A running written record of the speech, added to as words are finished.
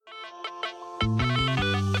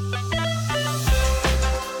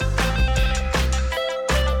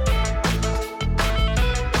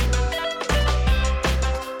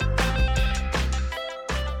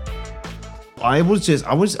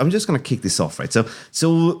I'm just gonna kick this off, right?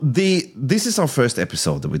 So this is our first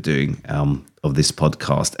episode that we're doing of this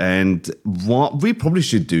podcast, and what we probably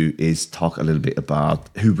should do is talk a little bit about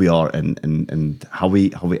who we are and how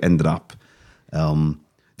we ended up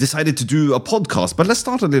decided to do a podcast. But let's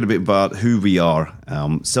start a little bit about who we are.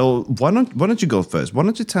 So why don't you go first? Why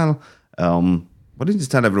don't you tell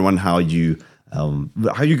everyone how you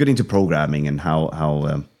got into programming and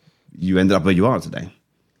how you ended up where you are today?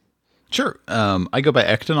 Sure. I go by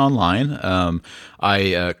Ekton online.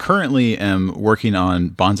 I currently am working on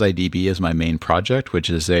BonsaiDB as my main project, which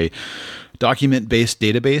is a document-based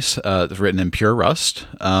database that's written in pure Rust.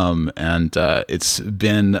 And it's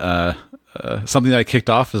been something that I kicked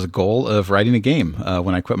off as a goal of writing a game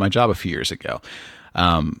when I quit my job a few years ago.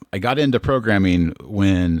 I got into programming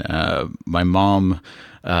when my mom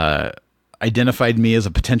identified me as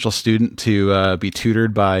a potential student to be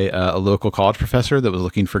tutored by a local college professor that was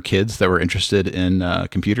looking for kids that were interested in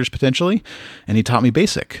computers potentially. And he taught me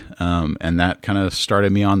BASIC. And that kind of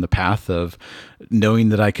started me on the path of knowing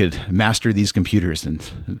that I could master these computers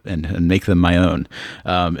and make them my own.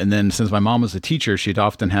 And then since my mom was a teacher, she'd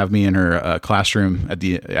often have me in her classroom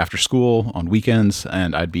after school on weekends,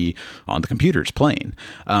 and I'd be on the computers playing.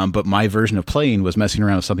 But my version of playing was messing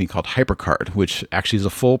around with something called HyperCard, which actually is a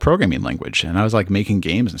full programming language. And I was like making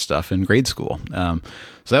games and stuff in grade school. So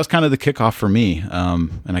that was kind of the kickoff for me.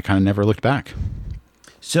 And I kind of never looked back.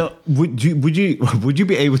 So would you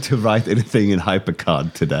be able to write anything in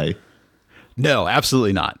HyperCard today? No,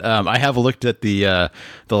 absolutely not. I have looked at the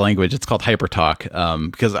language. It's called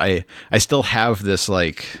HyperTalk because I still have this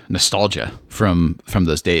like nostalgia from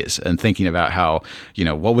those days and thinking about how,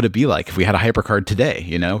 what would it be like if we had a HyperCard today?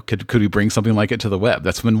 Could we bring something like it to the web?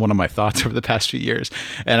 That's been one of my thoughts over the past few years.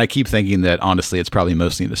 And I keep thinking that honestly, it's probably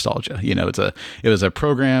mostly nostalgia. It was a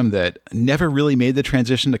program that never really made the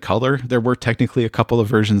transition to color. There were technically a couple of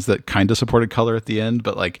versions that kind of supported color at the end,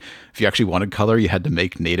 but like if you actually wanted color, you had to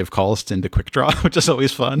make native calls into QuickDraw, which is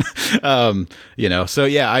always fun. So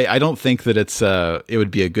yeah, I don't think that it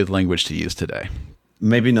would be a good language to use today.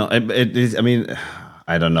 Maybe not. It is. I mean,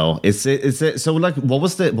 I don't know. Is it so? Like, what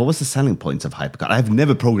was the selling points of HyperCard? I've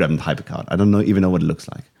never programmed HyperCard. I don't even know what it looks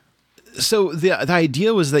like. So the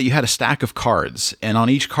idea was that you had a stack of cards, and on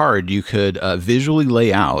each card you could visually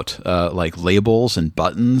lay out like labels and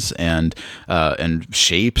buttons and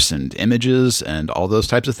shapes and images and all those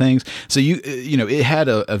types of things. So it had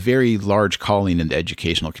a very large calling in the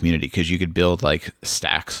educational community because you could build like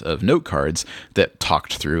stacks of note cards that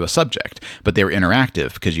talked through a subject, but they were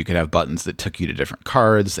interactive because you could have buttons that took you to different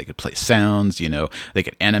cards. They could play sounds, they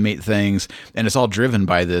could animate things, and it's all driven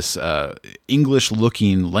by this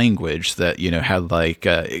English-looking language that had like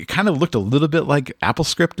it kind of looked a little bit like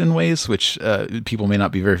AppleScript in ways, which people may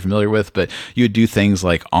not be very familiar with, but you would do things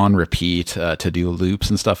like on repeat to do loops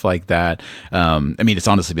and stuff like that. It's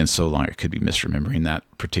honestly been so long I could be misremembering that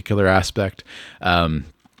particular aspect.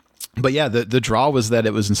 But yeah, the draw was that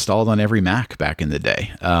it was installed on every Mac back in the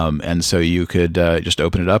day, and so you could just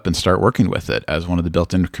open it up and start working with it as one of the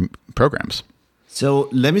built-in programs. So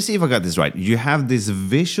let me see if I got this right. You have this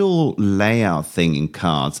visual layout thing in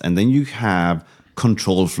cards, and then you have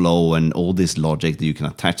control flow and all this logic that you can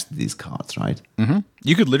attach to these cards, right? Mm-hmm.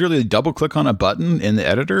 You could literally double click on a button in the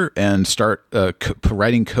editor and start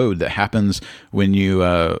writing code that happens when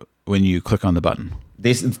you click on the button.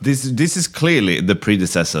 This is clearly the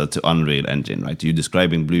predecessor to Unreal Engine, right? You're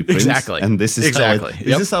describing blueprints. Exactly. And this is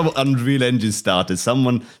this is how Unreal Engine started.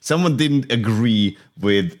 Someone didn't agree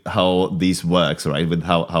with how these works, right? With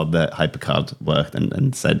how the HyperCard worked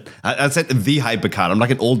and said, I said the HyperCard. I'm like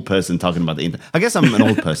an old person talking about the internet. I guess I'm an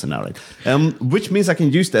old person now, right? Which means I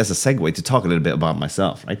can use that as a segue to talk a little bit about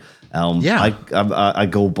myself, right? I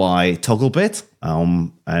go by ToggleBit,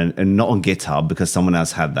 and not on GitHub because someone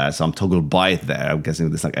else had that, so I'm ToggleByte there. I'm guessing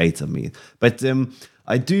there's like 8 of me, but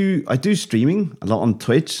I do streaming a lot on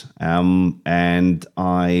Twitch, and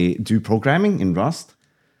I do programming in Rust.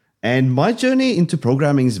 And my journey into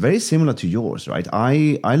programming is very similar to yours, right?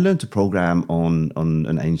 I learned to program on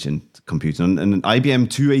an ancient computer, on an IBM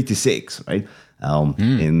 286, right?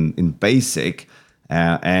 In BASIC.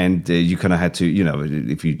 And you kind of had to,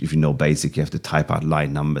 if you know BASIC, you have to type out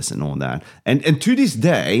line numbers and all that. And to this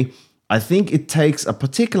day, I think it takes a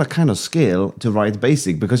particular kind of skill to write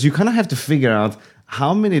BASIC because you kind of have to figure out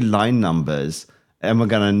how many line numbers am I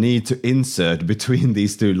going to need to insert between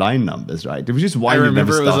these two line numbers, right? Which is why I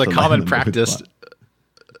remember it was a common practice.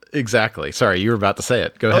 Exactly. Sorry, you were about to say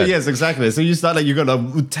it. Go ahead. Oh, yes, exactly. So you start you're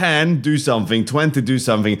going to 10 do something, 20 do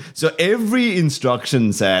something. So every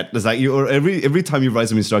instruction set, it's like every time you write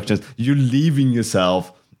some instructions, you're leaving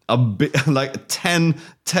yourself a bit like 10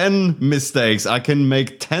 mistakes. I can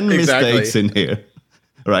make 10 Exactly. mistakes in here,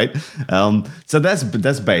 right? So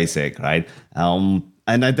that's basic, right?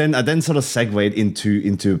 And I then sort of segued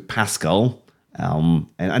into Pascal, and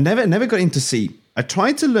I never got into C. I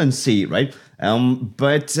tried to learn C, right?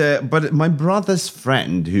 But my brother's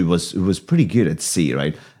friend who was pretty good at C,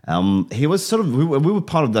 right? He was sort of we were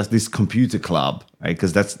part of this computer club, right?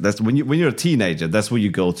 Because that's when you're a teenager, that's where you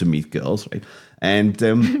go to meet girls, right?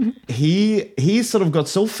 And he sort of got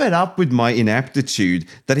so fed up with my ineptitude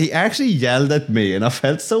that he actually yelled at me, and I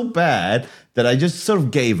felt so bad that I just sort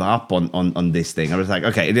of gave up on this thing. I was like,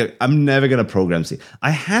 okay, I'm never gonna program C.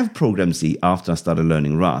 I have programmed C after I started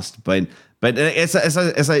learning Rust, but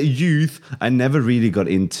as a youth, I never really got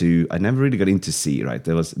into C. Right?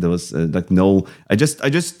 There was like no. I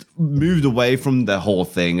just moved away from the whole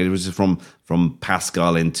thing. It was just from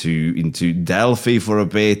Pascal into Delphi for a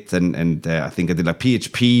bit, and I think I did like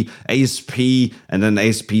PHP, ASP, and then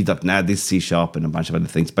ASP.NET, this C# and a bunch of other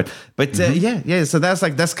things. But yeah. So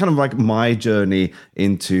that's kind of like my journey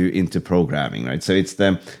into programming, right? So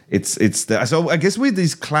so I guess with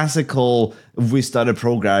these classical, we started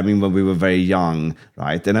programming when we were very young,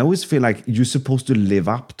 right? And I always feel like you're supposed to live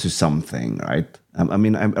up to something, right? I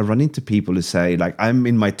mean, I run into people who say, like, I'm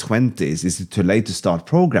in my 20s. Is it too late to start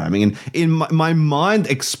programming? And in my mind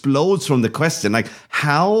explodes from the question, like,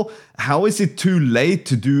 how is it too late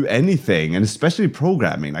to do anything? And especially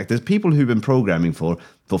programming. Like, there's people who've been programming for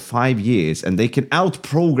 5 years, and they can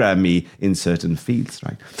out-program me in certain fields,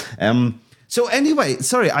 right? So anyway,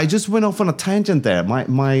 sorry, I just went off on a tangent there.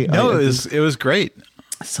 It was great.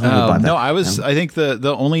 Sorry about that. I think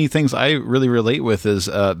the only things I really relate with is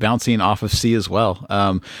bouncing off of C as well.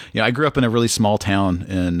 I grew up in a really small town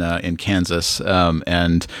in Kansas,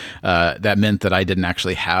 and that meant that I didn't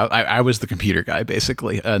actually have. I was the computer guy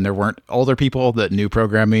basically, and there weren't older people that knew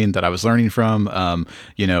programming that I was learning from.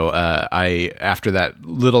 I after that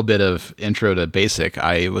little bit of intro to BASIC,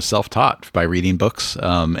 I was self-taught by reading books.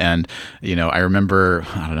 And I remember,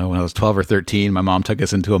 I don't know, when I was 12 or 13, my mom took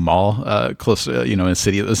us into a mall close, in a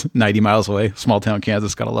city that was 90 miles away, small town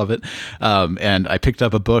Kansas, gotta love it. And I picked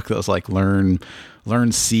up a book that was like learn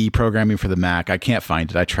C programming for the Mac. I can't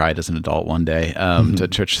find it. I tried as an adult one day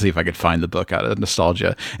to see if I could find the book out of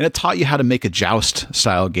nostalgia. And it taught you how to make a Joust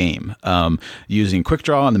style game using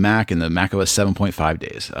QuickDraw on the Mac and the Mac OS 7.5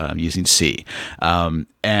 days using C.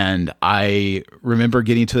 And I remember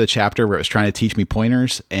getting to the chapter where it was trying to teach me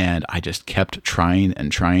pointers, and I just kept trying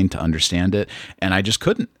to understand it, and I just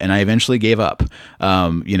couldn't. And I eventually gave up,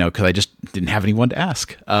 because I just didn't have anyone to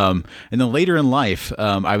ask. And then later in life,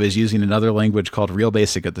 I was using another language called Real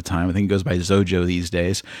Basic at the time. I think it goes by Zojo these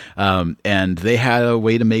days. And they had a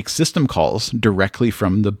way to make system calls directly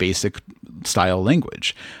from the BASIC style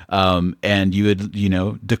language. And you would,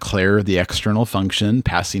 declare the external function,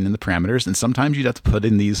 passing in the parameters, and sometimes you'd have to put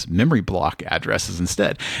in these memory block addresses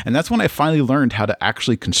instead. And that's when I finally learned how to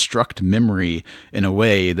actually construct memory in a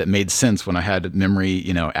way that made sense when I had memory,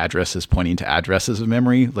 addresses pointing to addresses of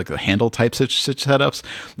memory, like the handle type such setups.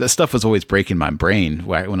 That stuff was always breaking my brain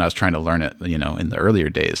when I was trying to learn it, in the earlier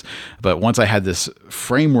days. But once I had this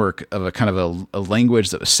framework of a kind of a language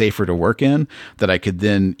that was safer to work in, that I could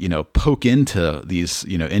then, poke into these,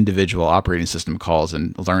 individual operating system calls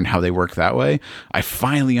and learn how they work that way, I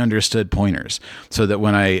finally understood pointers, so that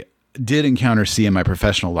when I did encounter C in my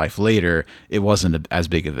professional life later, it wasn't as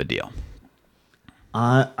big of a deal.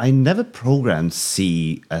 I never programmed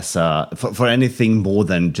C as for anything more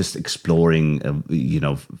than just exploring,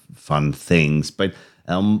 fun things. But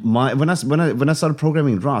when I started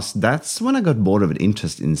programming Rust, that's when I got more of an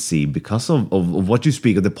interest in C because of what you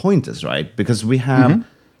speak of, the pointers, right? Because we have.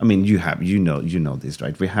 I mean, you know this,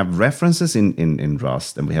 right? We have references in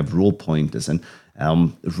Rust, and we have rule pointers, and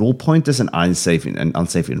rule pointers and unsafe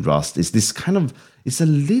in Rust is this kind of, it's a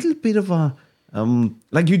little bit of a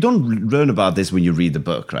like, you don't learn about this when you read the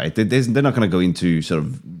book, right? They're not going to go into sort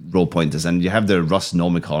of rule pointers, and you have the Rust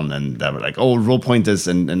Nomicon, and they're like, oh, rule pointers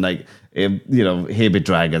and like Herbie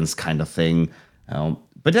Dragons kind of thing.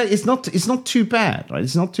 But it's not too bad, right?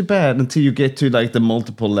 It's not too bad until you get to like the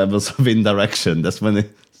multiple levels of indirection. That's when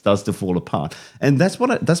it starts to fall apart. And that's what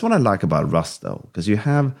I like about Rust, though, because you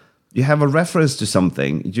have a reference to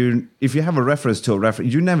something. If you have a reference to a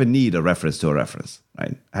reference, you never need a reference to a reference,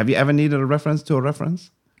 right? Have you ever needed a reference to a reference?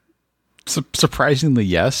 Surprisingly,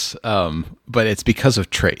 yes, but it's because of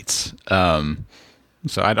traits.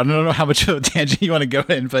 So I don't know how much of a tangent you want to go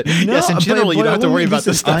in, but yes, in general, you don't have to worry about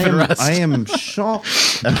this stuff in Rust. I am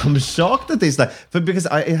shocked. I'm shocked at this, because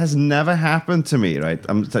it has never happened to me, right?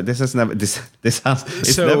 This has never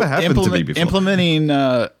happened to me before.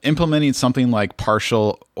 Implementing something like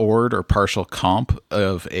partial ord or partial comp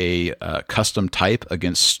of a custom type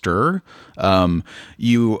against str,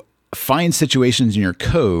 you find situations in your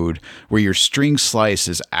code where your string slice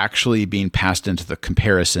is actually being passed into the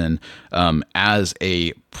comparison as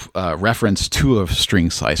a reference to a string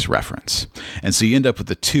slice reference. And so you end up with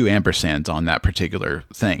the 2 ampersands on that particular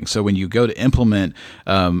thing. So when you go to implement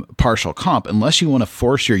partial comp, unless you want to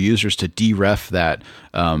force your users to deref that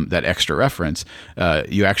extra reference,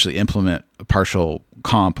 you actually implement partial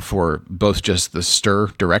comp for both just the str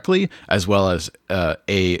directly as well as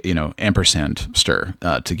ampersand str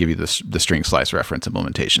to give you the string slice reference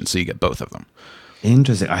implementation. So you get both of them.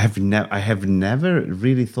 Interesting. I have never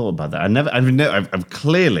really thought about that. I've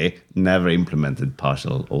clearly never implemented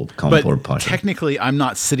partial or comp or partial. Technically, I'm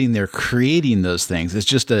not sitting there creating those things. It's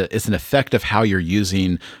just it's an effect of how you're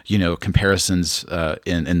using, comparisons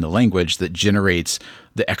in the language that generates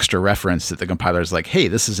the extra reference that the compiler is like, hey,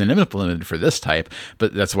 this isn't implemented for this type,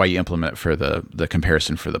 but that's why you implement it for the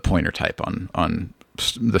comparison for the pointer type on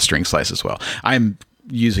the string slice as well. I'm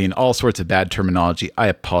using all sorts of bad terminology. I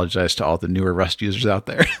apologize to all the newer Rust users out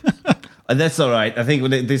there. That's all right. I think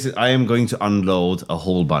I am going to unload a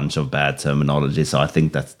whole bunch of bad terminology. So I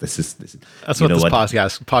think that's what this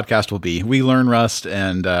podcast will be. We learn Rust,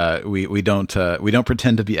 and we don't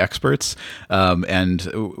pretend to be experts, and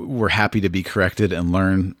we're happy to be corrected and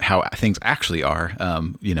learn how things actually are.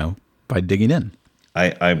 By digging in.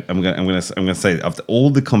 I'm gonna say, after all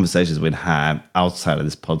the conversations we'd had outside of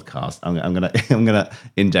this podcast, I'm gonna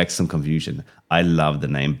inject some confusion. I love the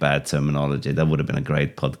name Bad Terminology. That would have been a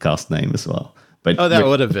great podcast name as well. But that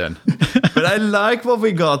would have been. But I like what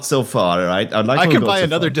we got so far, right? I can buy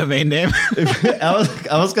another domain name. I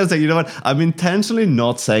was gonna say, you know what? I'm intentionally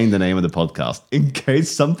not saying the name of the podcast in case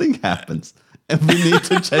something happens and we need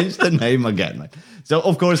to change the name again. Right? So,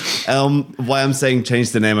 of course, why I'm saying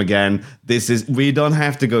change the name again, we don't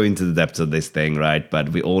have to go into the depths of this thing, right? But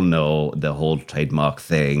we all know the whole trademark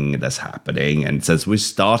thing that's happening. And since we're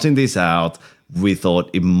starting this out, we thought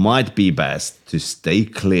it might be best to stay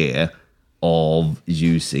clear of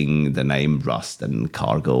using the name Rust and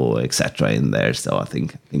Cargo, etc. in there. So I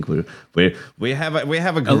think we have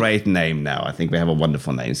a great name now. I think we have a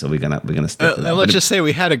wonderful name. So we're gonna stick to that. And let's just say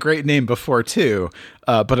we had a great name before too,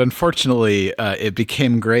 but unfortunately it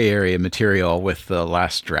became gray area material with the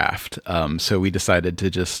last draft. So we decided to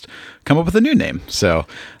just come up with a new name. So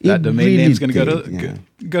that domain name is going to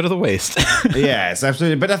go to the waste. Yes,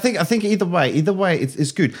 absolutely. But I think either way,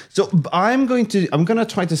 it's good. So I'm gonna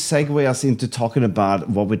try to segue us into talking about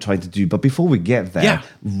what we're trying to do. But before we get there,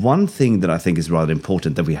 one thing that I think is rather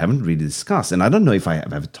important that we haven't really discussed, and I don't know if I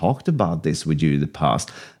have ever talked about this with you in the past,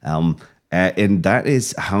 and that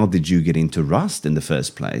is, how did you get into Rust in the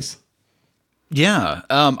first place? Yeah,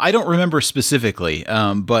 I don't remember specifically,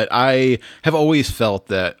 but I have always felt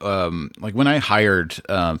that, like when I hired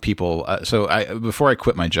people, before I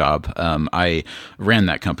quit my job, I ran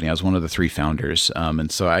that company. I was one of the 3 founders, and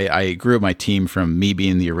so I grew my team from me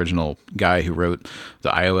being the original guy who wrote the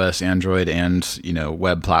iOS, Android, and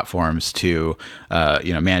web platforms to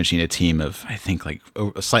managing a team of, I think, like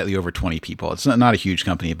slightly over 20 people. It's not a huge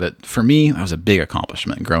company, but for me, that was a big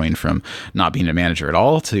accomplishment, growing from not being a manager at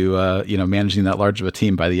all to managing that large of a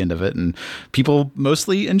team by the end of it, and people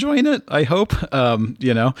mostly enjoying it, I hope. But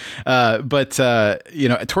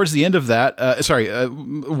towards the end of that,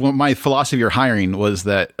 my philosophy or hiring was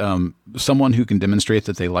that someone who can demonstrate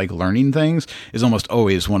that they like learning things is almost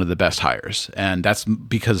always one of the best hires, and that's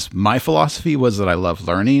because my philosophy was that I love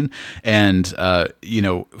learning, and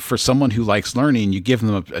for someone who likes learning, you give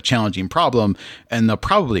them a challenging problem, and they'll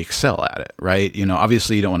probably excel at it, right?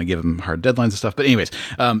 Obviously you don't want to give them hard deadlines and stuff, but anyways,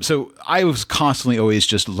 so I was constantly always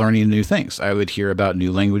just learning new things. I would hear about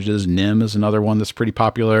new languages. Nim is another one that's pretty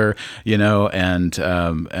popular, and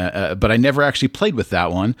but I never actually played with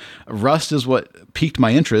that one. Rust is what piqued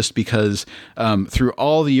my interest because through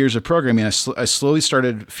all the years of programming, I slowly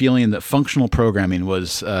started feeling that functional programming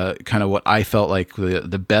was kind of what I felt like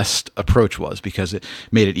the best approach was, because it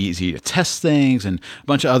made it easy to test things and a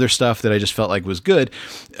bunch of other stuff that I just felt like was good.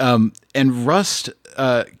 And Rust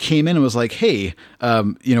came in and was like, hey,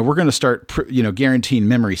 we're going to start, guaranteeing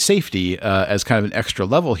memory safety as kind of an extra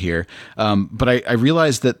level here. But I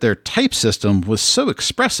realized that their type system was so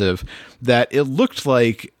expressive that it looked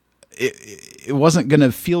like it wasn't going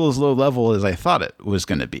to feel as low level as I thought it was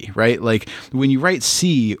going to be, right? Like when you write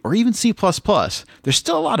C or even C++, there's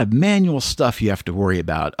still a lot of manual stuff you have to worry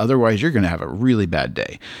about. Otherwise, you're going to have a really bad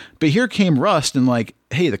day. But here came Rust and like,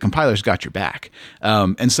 hey, the compiler's got your back.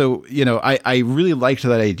 And so, I really liked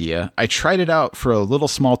that idea. I tried it out for a little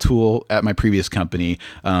small tool at my previous company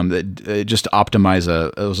that just optimize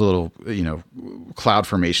it was a little, cloud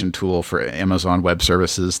formation tool for Amazon Web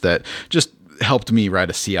Services that just helped me write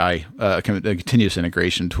a CI, a continuous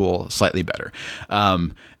integration tool, slightly better.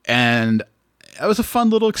 And it was a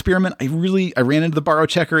fun little experiment. I ran into the borrow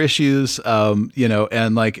checker issues, and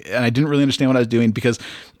I didn't really understand what I was doing because,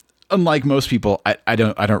 unlike most people, I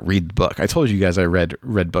don't read the book. I told you guys I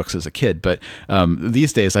read books as a kid, but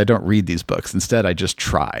these days I don't read these books. Instead, I just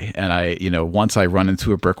try. And once I run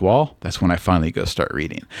into a brick wall, that's when I finally go start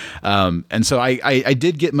reading. And so I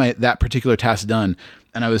did get that particular task done,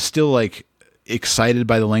 and I was still like excited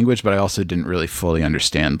by the language, but I also didn't really fully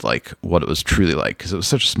understand like what it was truly like because it was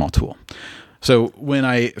such a small tool. So when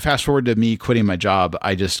I fast forward to me quitting my job,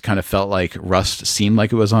 I just kind of felt like Rust seemed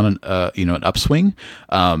like it was on an upswing,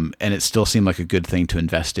 and it still seemed like a good thing to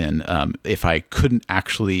invest in. If I couldn't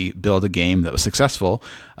actually build a game that was successful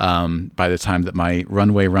by the time that my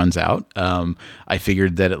runway runs out, I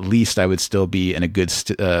figured that at least I would still be in a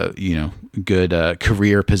good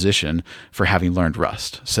career position for having learned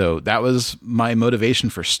Rust. So that was my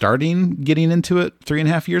motivation for getting into it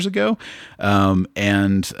 3.5 years ago,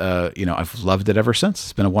 and I've loved it ever since.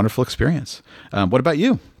 It's been a wonderful experience. What about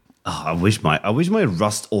you? Oh, I wish my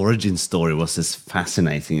Rust origin story was as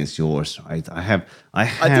fascinating as yours. Right? I have.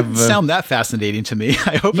 It didn't sound that fascinating to me.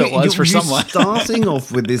 I hope it was for someone. Starting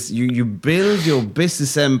off with this, you build your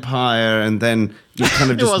business empire, and then you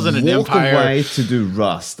kind of just walk away to do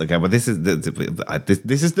Rust. Okay, but this is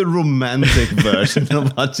the romantic version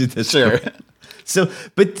of what you described. Sure. So,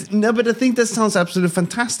 but I think that sounds absolutely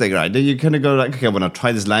fantastic, right? You kind of go like, okay, when I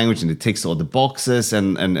try this language and it ticks all the boxes,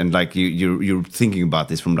 and like you're thinking about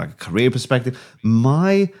this from like a career perspective.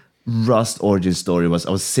 My Rust origin story was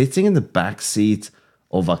I was sitting in the back seat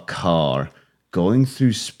of a car going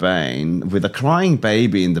through Spain with a crying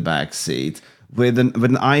baby in the back seat with an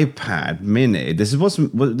iPad Mini. This was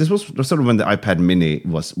sort of when the iPad Mini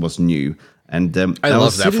was new, and I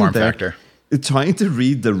love that form factor. Trying to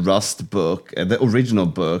read the Rust book, the original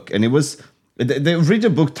book, and it was the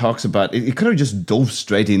original book talks about it kind of just dove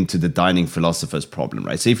straight into the dining philosopher's problem,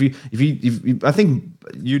 right? So if you, I think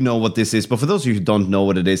you know what this is, but for those of you who don't know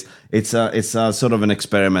what it is, it's a sort of an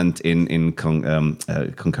experiment in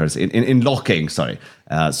concurrency in locking. Sorry,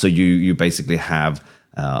 so you basically have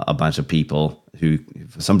a bunch of people who,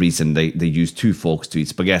 for some reason, they use two forks to eat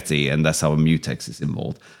spaghetti, and that's how a mutex is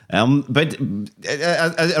involved. But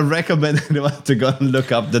I recommend anyone to go and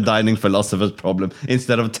look up the dining philosopher's problem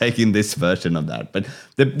instead of taking this version of that. But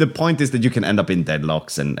the point is that you can end up in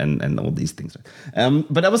deadlocks and all these things.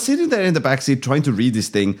 But I was sitting there in the backseat trying to read this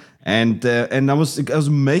thing, and I was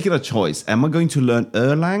making a choice. Am I going to learn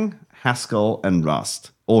Erlang, Haskell, and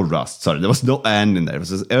Rust? Or Rust. Sorry, there was no and in there. It was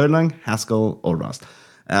just Erlang, Haskell, or Rust.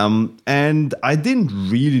 And I didn't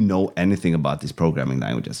really know anything about these programming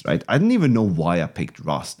languages, right? I didn't even know why I picked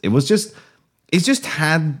Rust. It just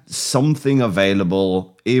had something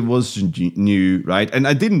available. It was new, right? And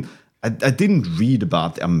I didn't read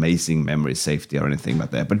about the amazing memory safety or anything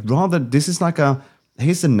like that, but rather this is like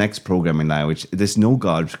here's the next programming language. There's no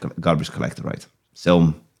garbage collector, right?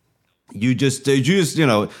 So you just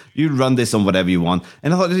you run this on whatever you want,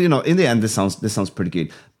 and I thought, in the end this sounds pretty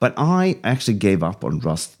good. But I actually gave up on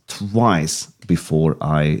Rust twice before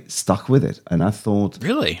I stuck with it, and I thought,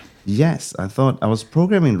 really, yes, I thought I was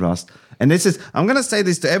programming Rust, and I'm gonna say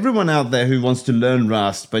this to everyone out there who wants to learn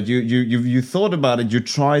Rust, but you thought about it, you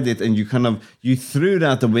tried it, and you threw it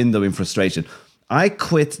out the window in frustration. I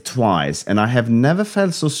quit twice, and I have never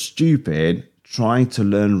felt so stupid trying to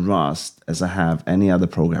learn Rust as I have any other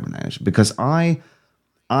programming language, because I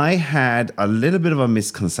had a little bit of a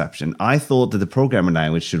misconception. I thought that the programming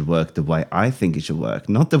language should work the way I think it should work,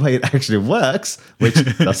 not the way it actually works,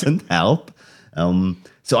 which doesn't help.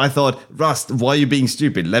 So I thought, Rust, why are you being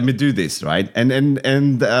stupid? Let me do this, right?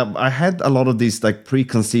 And I had a lot of these like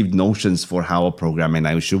preconceived notions for how a programming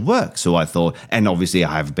language should work. So I thought, and obviously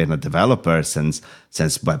I have been a developer since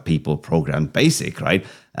people programmed BASIC, right?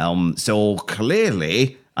 So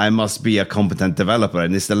clearly I must be a competent developer,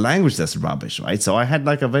 and it's the language that's rubbish, right? So I had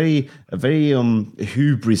like a very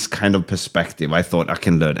hubris kind of perspective. I thought I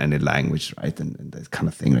can learn any language, right, and that kind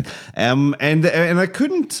of thing, right? And I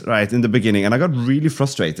couldn't, right, in the beginning, and I got really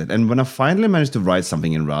frustrated. And when I finally managed to write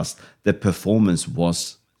something in Rust, the performance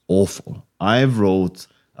was awful. I wrote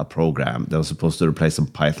a program that was supposed to replace some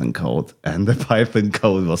Python code, and the Python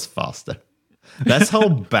code was faster. That's how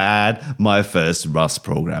bad my first Rust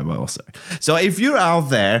program was. So if you're out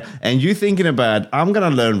there and you're thinking about, I'm going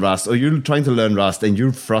to learn Rust, or you're trying to learn Rust and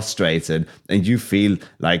you're frustrated and you feel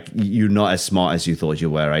like you're not as smart as you thought you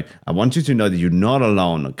were, right? I want you to know that you're not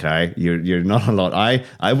alone, okay? You're not alone.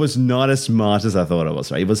 I was not as smart as I thought I was,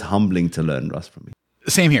 right? It was humbling to learn Rust from me.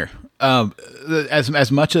 Same here.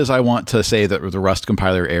 As much as I want to say that the Rust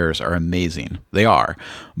compiler errors are amazing, they are.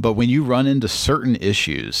 But when you run into certain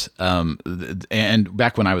issues, and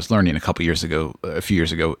back when I was learning a few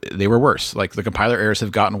years ago, they were worse. Like the compiler errors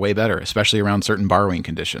have gotten way better, especially around certain borrowing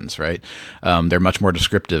conditions, right? They're much more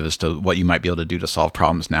descriptive as to what you might be able to do to solve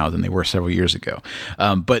problems now than they were several years ago.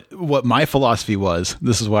 But what my philosophy was,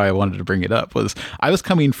 this is why I wanted to bring it up, was I was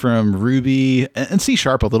coming from Ruby and C#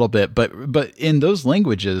 a little bit, but in those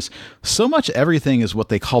languages, so much everything is what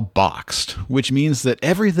they call boxed, which means that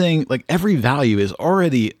everything, like every value, is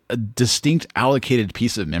already a distinct allocated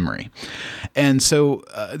piece of memory. And so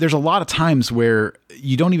there's a lot of times where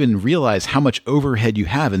you don't even realize how much overhead you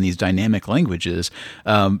have in these dynamic languages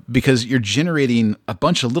because you're generating a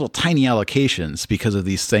bunch of little tiny allocations because of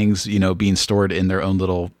these things, being stored in their own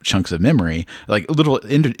little chunks of memory, like little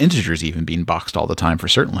integers even being boxed all the time for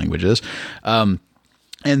certain languages.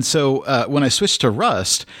 And so when I switched to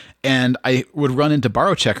Rust and I would run into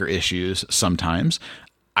borrow checker issues sometimes,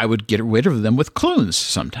 I would get rid of them with clones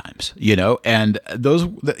sometimes, and those,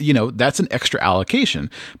 that's an extra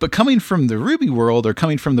allocation. But coming from the Ruby world or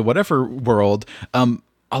coming from the whatever world, a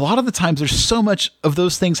lot of the times there's so much of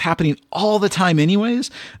those things happening all the time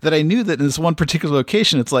anyways, that I knew that in this one particular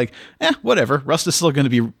location, it's like, whatever, Rust is still going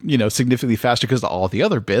to be, significantly faster because of all the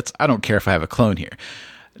other bits. I don't care if I have a clone here.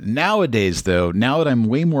 Nowadays, though, now that I'm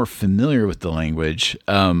way more familiar with the language,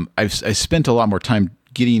 I spent a lot more time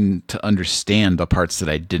getting to understand the parts that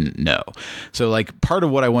I didn't know. So like part of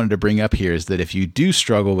what I wanted to bring up here is that if you do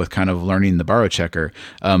struggle with kind of learning the borrow checker,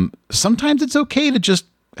 sometimes it's okay to just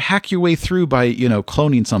hack your way through by,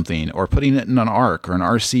 cloning something or putting it in an ARC or an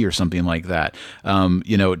RC or something like that,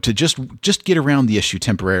 to just get around the issue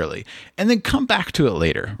temporarily and then come back to it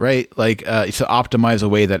later, right? Like to optimize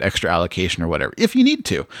away that extra allocation or whatever, if you need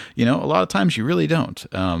to. A lot of times you really don't.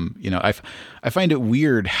 I find it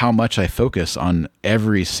weird how much I focus on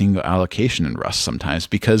every single allocation in Rust sometimes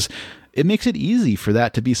because it makes it easy for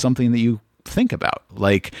that to be something that you think about.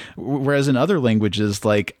 Like, whereas in other languages,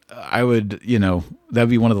 like I would, that'd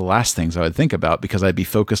be one of the last things I would think about because I'd be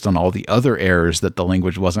focused on all the other errors that the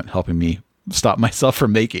language wasn't helping me stop myself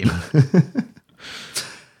from making.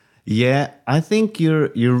 Yeah, I think you're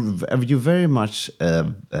very much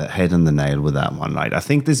head on the nail with that one, right? I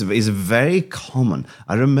think this is very common.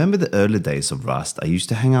 I remember the early days of Rust. I used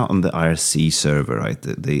to hang out on the IRC server, right?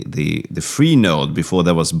 The free node before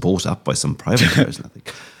that was bought up by some private person, I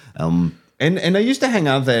think. And I used to hang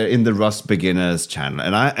out there in the Rust beginners channel,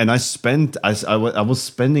 and I was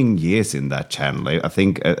spending years in that channel. I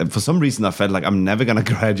think for some reason I felt like I'm never gonna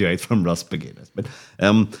graduate from Rust beginners, but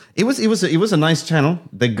it was a nice channel.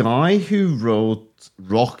 The guy who wrote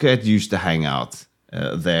Rocket used to hang out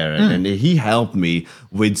there, and he helped me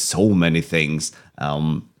with so many things.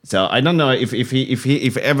 So I don't know if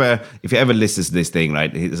he ever listens to this thing,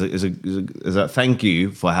 right? It's a thank you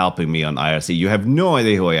for helping me on IRC. You have no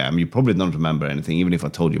idea who I am. You probably don't remember anything, even if I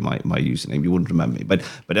told you my username, you wouldn't remember me. But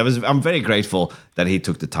I'm very grateful that he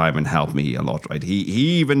took the time and helped me a lot, right?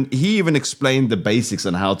 He even explained the basics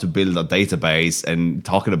on how to build a database and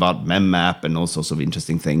talking about memmap and all sorts of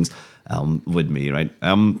interesting things with me, right?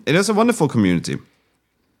 It is a wonderful community.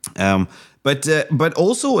 But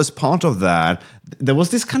also as part of that, there was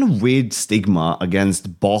this kind of weird stigma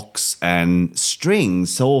against box and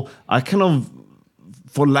strings. So I kind of,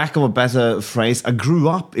 for lack of a better phrase, I grew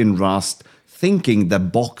up in Rust thinking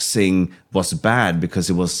that boxing was bad because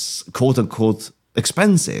it was quote unquote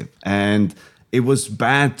expensive. And it was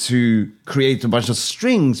bad to create a bunch of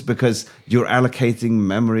strings because you're allocating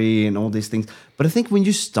memory and all these things. But I think when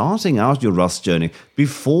you're starting out your Rust journey,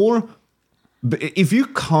 if you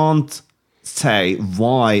can't say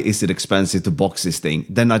why is it expensive to box this thing,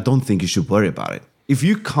 then I don't think you should worry about it. If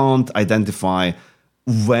you can't identify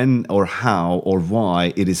when or how or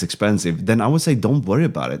why it is expensive, then I would say don't worry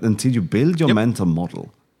about it until you build your mental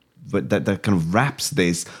model. But that kind of wraps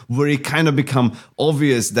this, where it kind of become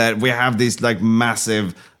obvious that we have this like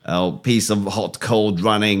massive piece of hot code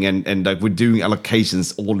running and like we're doing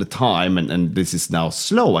allocations all the time and this is now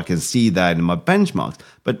slow. I can see that in my benchmarks.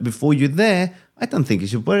 But before you're there, I don't think you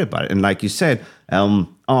should worry about it. And like you said,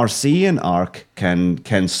 RC and ARC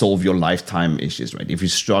can solve your lifetime issues, right? If you're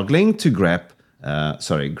struggling to grep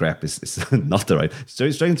grep is not the right. So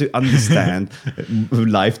it's trying to understand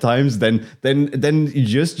lifetimes. Then you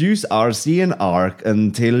just use RC and Arc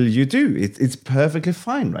until you do. It's perfectly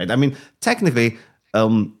fine, right? I mean, technically,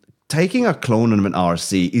 taking a clone of an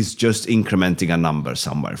RC is just incrementing a number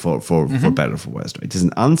somewhere for better or for worse, right? It's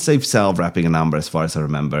an unsafe cell wrapping a number, as far as I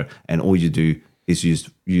remember, and all you do is use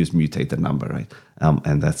mutate the number, right?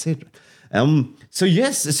 And that's it. So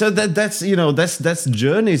yes, so that's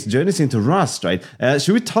journeys into Rust, right?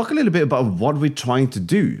 Should we talk a little bit about what we're trying to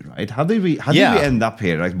do, right? How did we end up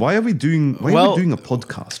here, right? Why are we doing a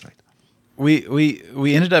podcast, right?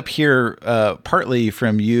 We ended up here partly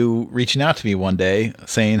from you reaching out to me one day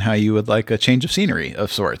saying how you would like a change of scenery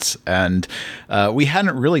of sorts, and we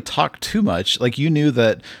hadn't really talked too much. Like, you knew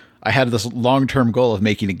that I had this long-term goal of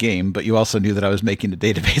making a game, but you also knew that I was making a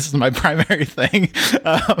database as my primary thing.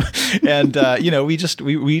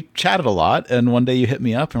 We chatted a lot, and one day you hit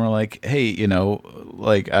me up and we're like, hey,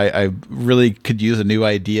 I really could use a new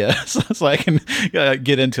idea so I can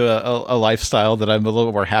get into a lifestyle that I'm a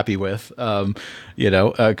little more happy with,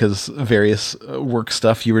 because various work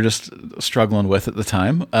stuff you were just struggling with at the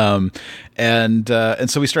time. And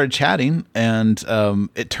so we started chatting, and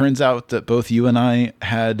it turns out that both you and I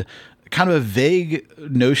had kind of a vague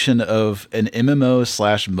notion of an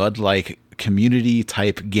MMO/MUD-like community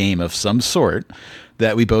type game of some sort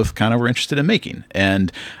that we both kind of were interested in making.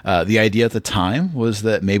 And the idea at the time was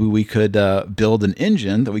that maybe we could build an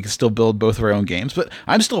engine that we could still build both of our own games. But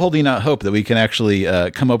I'm still holding out hope that we can actually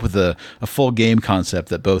come up with a full game concept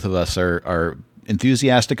that both of us are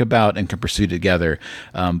enthusiastic about and can pursue together.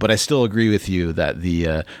 But I still agree with you that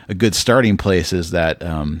a good starting place is that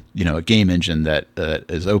a game engine that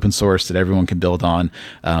is open source, that everyone can build on,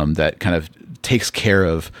 that kind of takes care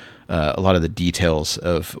of a lot of the details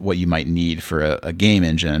of what you might need for a game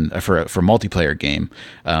engine, for a multiplayer game,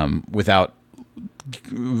 without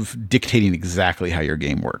dictating exactly how your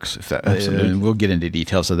game works. And we'll get into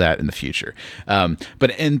details of that in the future.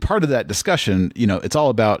 But in part of that discussion, it's all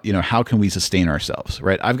about, how can we sustain ourselves,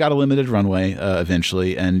 right? I've got a limited runway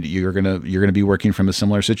eventually, and you're gonna be working from a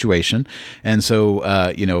similar situation. And so,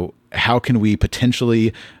 how can we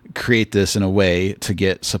potentially create this in a way to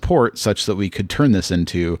get support such that we could turn this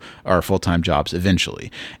into our full-time jobs eventually?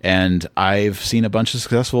 And I've seen a bunch of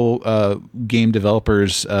successful game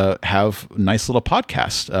developers have nice little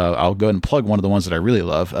podcasts. I'll go ahead and plug one of the ones that I really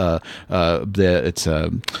love. It's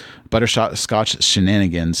Butterscotch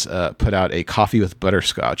Shenanigans put out a Coffee with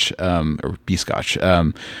Butterscotch, or B-Scotch,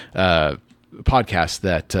 podcast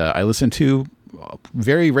that I listen to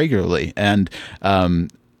very regularly. And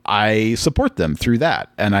I support them through that,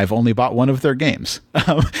 and I've only bought one of their games.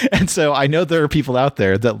 And so I know there are people out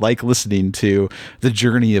there that like listening to the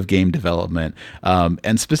journey of game development.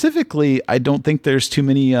 And specifically, I don't think there's too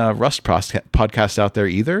many Rust podcasts out there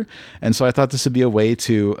either. And so I thought this would be a way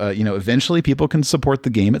to, eventually people can support the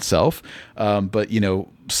game itself. But,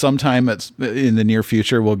 sometime in the near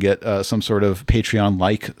future, we'll get some sort of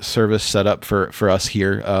Patreon-like service set up for us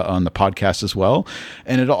here on the podcast as well.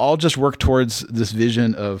 And it'll all just work towards this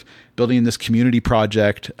vision of building this community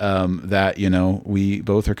project that, we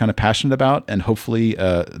both are kind of passionate about. And hopefully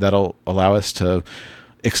that'll allow us to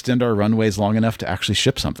extend our runways long enough to actually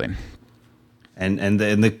ship something.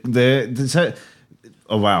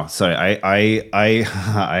 Oh wow! Sorry, I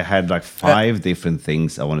had like 5 different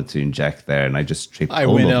things I wanted to inject there, and I just tripped. I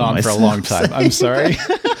went on for a long time. I'm sorry.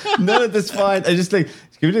 No, that's fine. I just like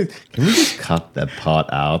can we just cut that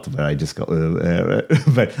part out where I just go?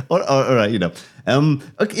 But all right,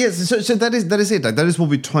 Okay, yes. So that is it. Like, that is what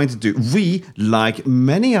we're trying to do. We, like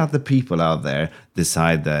many other people out there,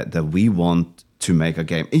 decide that we want to make a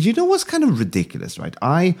game. And you know what's kind of ridiculous, right?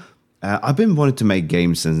 I've been wanting to make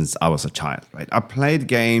games since I was a child, right? I played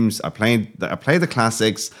games. I played the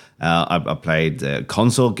classics. I played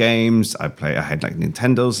console games. I had like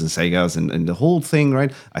Nintendos and Segas and the whole thing,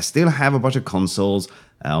 right? I still have a bunch of consoles.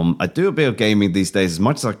 I do a bit of gaming these days as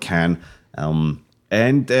much as I can.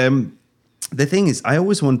 The thing is, I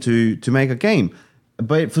always want to make a game,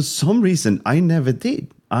 but for some reason, I never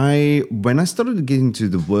did. When I started getting into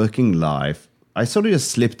the working life, I sort of just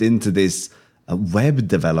slipped into this web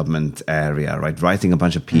development area, right? Writing a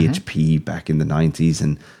bunch of PHP back in the 90s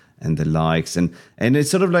and the likes. And it's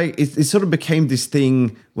sort of like, it sort of became this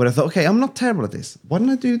thing where I thought, okay, I'm not terrible at this. Why don't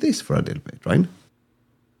I do this for a little bit, right?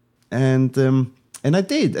 And I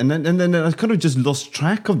did. And then I kind of just lost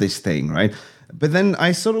track of this thing, right? But then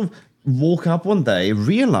I sort of woke up one day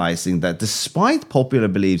realizing that despite popular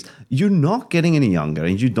beliefs, you're not getting any younger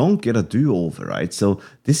and you don't get a do-over, right? So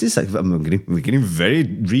this is like, we're getting very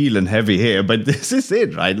real and heavy here, but this is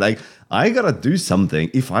it, right? Like, I gotta do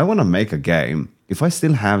something. If I want to make a game, if I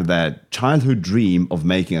still have that childhood dream of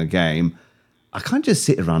making a game, I can't just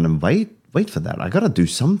sit around and wait for that. I gotta do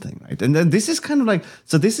something, right? And then this is kind of like,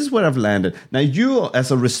 so this is where I've landed. Now you,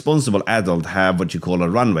 as a responsible adult, have what you call a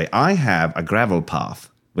runway. I have a gravel path,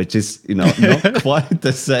 which is, not quite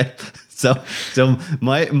the same. So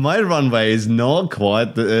my runway is not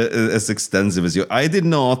quite as extensive as you. I did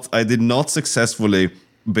not successfully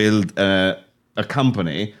build a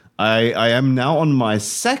company. I am now on my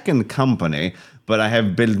second company, but I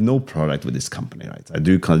have built no product with this company, right? I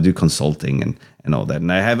do consulting and all that.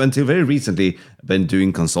 And I have until very recently been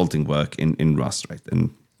doing consulting work in Rust, right?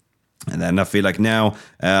 And then I feel like now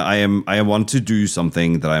I want to do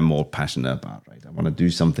something that I'm more passionate about, right? I want to do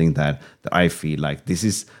something that I feel like this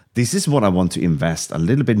is what I want to invest a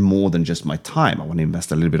little bit more than just my time. I want to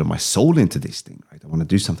invest a little bit of my soul into this thing, right? I want to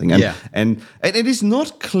do something. And it is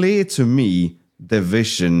not clear to me the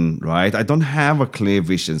vision, right? I don't have a clear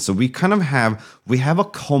vision. So we kind of have a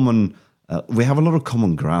common we have a lot of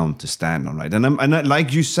common ground to stand on, right? And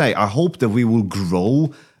like you say, I hope that we will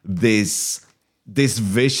grow this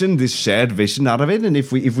vision, this shared vision out of it. And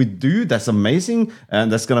if we do, that's amazing,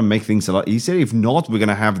 and that's gonna make things a lot easier. If not, we're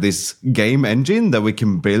gonna have this game engine that we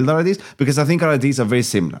can build our ideas, because I think our ideas are very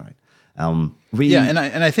similar, right?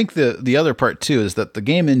 And I think the other part too is that the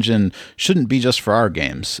game engine shouldn't be just for our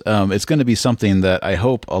games. It's going to be something that I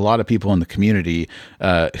hope a lot of people in the community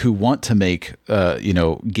who want to make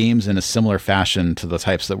games in a similar fashion to the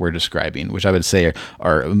types that we're describing, which I would say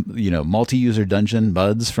are multi-user dungeon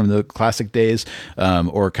MUDs from the classic days,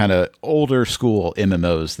 or kind of older school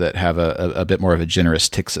MMOs that have a bit more of a generous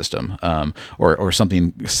tick system, or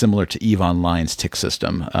something similar to EVE Online's tick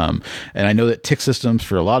system. And I know that tick systems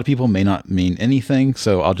for a lot of people may not mean anything,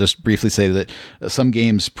 so I'll just briefly say that some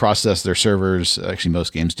games process their servers, actually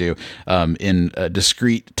most games do, in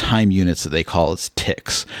discrete time units that they call as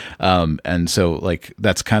ticks. And so like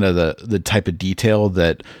that's kind of the type of detail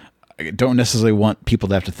that I don't necessarily want people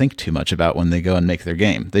to have to think too much about when they go and make their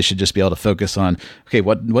game. They should just be able to focus on, okay,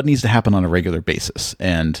 what needs to happen on a regular basis,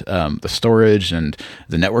 and the storage and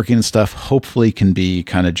the networking and stuff hopefully can be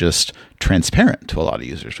kind of just transparent to a lot of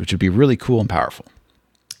users, which would be really cool and powerful.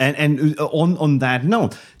 And on that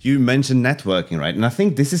note, you mentioned networking, right? And I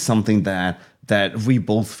think this is something that we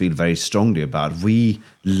both feel very strongly about. We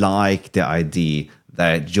like the idea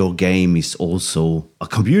that your game is also a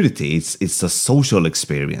community. It's a social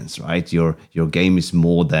experience, right? Your game is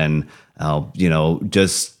more than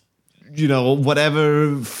just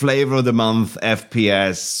whatever flavor of the month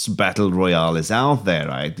FPS battle royale is out there,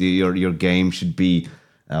 right? Your game should be.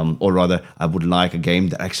 Or rather, I would like a game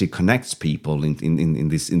that actually connects people in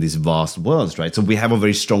this vast world, right? So we have a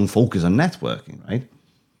very strong focus on networking, right?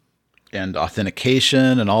 And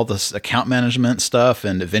authentication and all this account management stuff,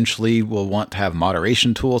 and eventually we'll want to have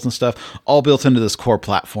moderation tools and stuff, all built into this core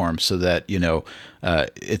platform, so that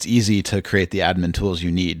it's easy to create the admin tools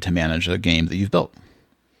you need to manage a game that you've built.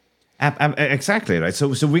 Exactly, right.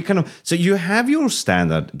 So you have your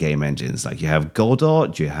standard game engines, like you have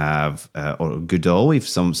Godot, you have or Godot, if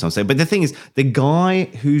some say. But the thing is, the guy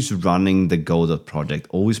who's running the Godot project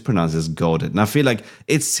always pronounces Godot, and I feel like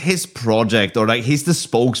it's his project, or like he's the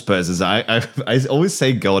spokesperson. I always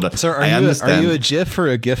say Godot. So are you a GIF or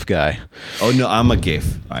a GIF guy? Oh no, I'm a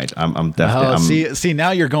GIF, right? I'm definitely. See, now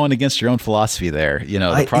you're going against your own philosophy there.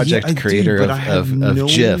 The project creator of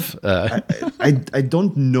GIF. I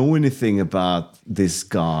don't know anything about this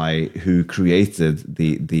guy who created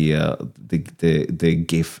the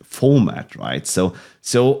GIF format, right? So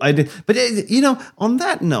I did, but on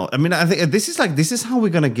that note, I mean, I think this is how we're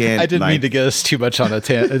gonna get. I didn't mean to get us too much on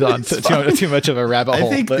too much of a rabbit hole. I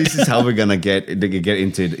think this is how we're gonna get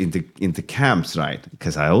into camps, right?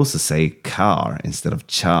 Because I also say car instead of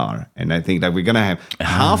char, and I think that we're gonna have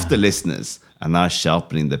half the listeners are now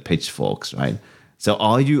sharpening the pitchforks, right? So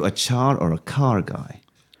are you a char or a car guy?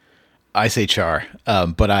 I say char,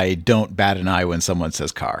 but I don't bat an eye when someone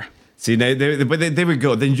says car. See, there we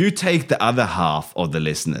go. Then you take the other half of the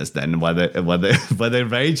listeners. Then whether they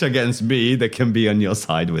rage against me, they can be on your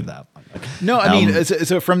side with that one. No, I mean,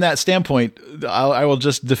 so from that standpoint, I will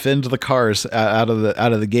just defend the cars out of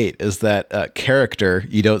the gate. Is that character?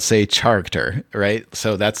 You don't say character, right?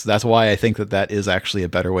 So that's why I think that is actually a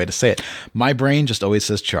better way to say it. My brain just always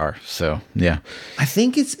says char. So yeah, I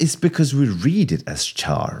think it's because we read it as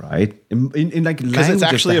char, right? In like because it's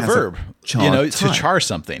actually a verb. To type. char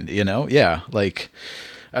something. Yeah, like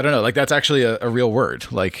I don't know, like that's actually a real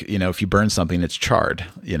word. Like if you burn something, it's charred.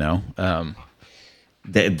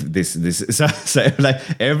 So like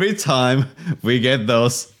every time we get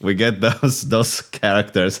those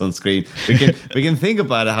characters on screen, we can think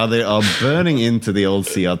about how they are burning into the old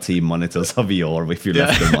CRT monitors of yore if you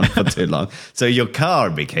left them on for too long. So your car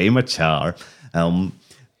became a char.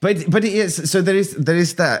 But yes, so there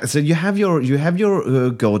is that. So you have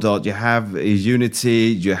your Godot, you have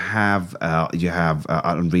Unity, you have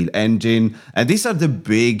Unreal Engine, and these are the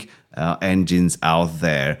big engines out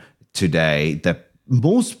there today that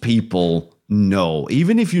most people know.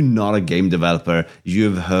 Even if you're not a game developer,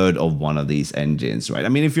 you've heard of one of these engines, right? I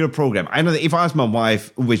mean, if you're a programmer, I know that if I ask my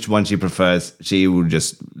wife which one she prefers, she would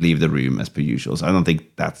just leave the room as per usual. So I don't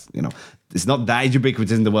think that's, it's not that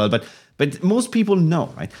ubiquitous in the world, but most people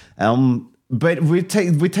know, right? But we're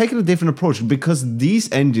taking a different approach because these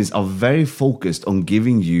engines are very focused on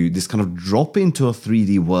giving you this kind of drop into a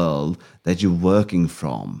 3D world that you're working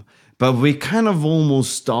from. But we're kind of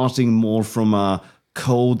almost starting more from a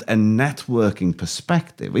code and networking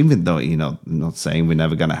perspective, even though, not saying we're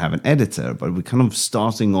never going to have an editor, but we're kind of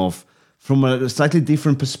starting off from a slightly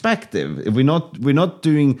different perspective. We're not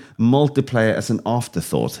doing multiplayer as an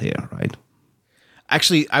afterthought here, right?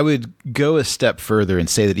 Actually, I would go a step further and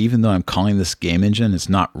say that even though I'm calling this game engine, it's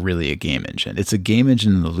not really a game engine. It's a game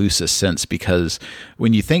engine in the loosest sense because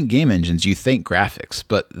when you think game engines, you think graphics.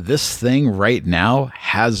 But this thing right now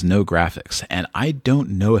has no graphics, and I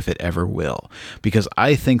don't know if it ever will. Because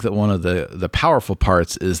I think that one of the powerful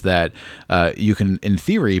parts is that you can, in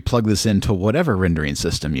theory, plug this into whatever rendering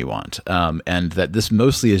system you want. And that this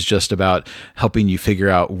mostly is just about helping you figure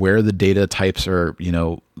out where the data types are,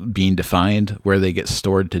 being defined, where they get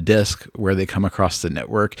stored to disk, where they come across the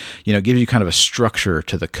network, gives you kind of a structure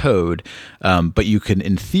to the code. But you can,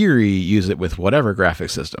 in theory, use it with whatever graphic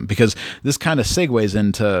system, because this kind of segues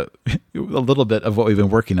into a little bit of what we've been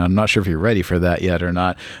working on. I'm not sure if you're ready for that yet or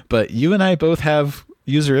not, but you and I both have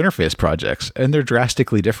user interface projects, and they're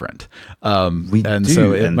drastically different. So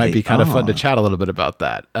it might be kind of fun to chat a little bit about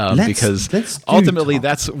that, because ultimately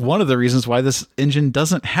that's one of the reasons why this engine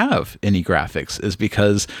doesn't have any graphics, is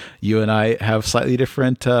because you and I have slightly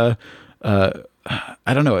different. I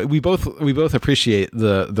don't know. We both appreciate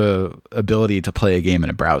the ability to play a game in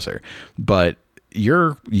a browser, but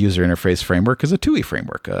your user interface framework is a TUI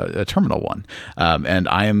framework, a terminal one. And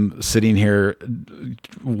I am sitting here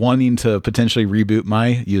wanting to potentially reboot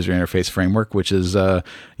my user interface framework, which is, a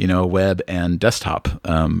web and desktop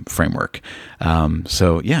framework.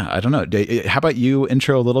 So yeah, I don't know. How about you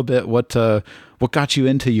intro a little bit? What got you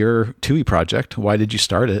into your TUI project? Why did you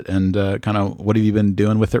start it? And kind of what have you been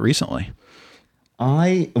doing with it recently?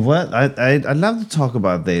 I'd love to talk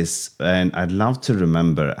about this, and I'd love to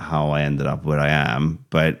remember how I ended up where I am,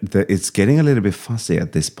 but it's getting a little bit fussy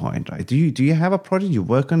at this point, right? Do you have a project you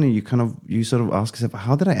work on, and you sort of ask yourself,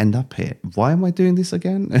 how did I end up here? Why am I doing this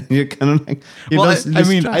again? And you're kind of like,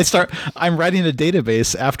 I'm writing a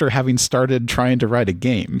database after having started trying to write a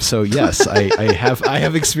game. So yes, I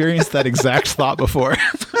have experienced that exact thought before.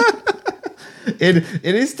 It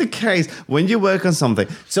is the case when you work on something.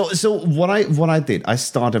 So what I did, I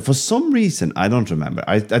started, for some reason I don't remember.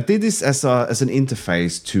 I did this as an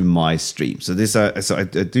interface to my stream. So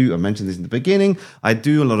I mentioned this in the beginning. I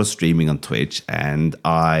do a lot of streaming on Twitch, and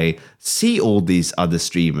I see all these other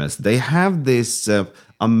streamers. They have this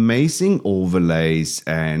amazing overlays,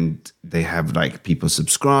 and they have like people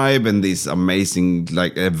subscribe, and these amazing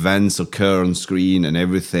like events occur on screen and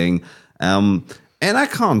everything. And I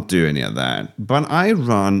can't do any of that, but I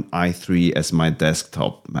run i3 as my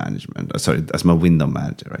desktop management. As my window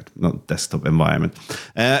manager, right? Not desktop environment.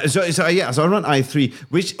 So I run i3,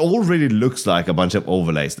 which already looks like a bunch of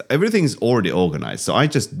overlays. Everything's already organized. So I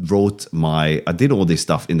just I did all this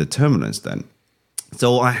stuff in the terminals then.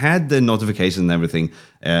 So I had the notification and everything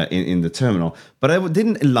in the terminal, but I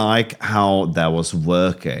didn't like how that was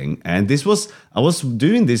working. And I was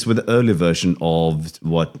doing this with the early version of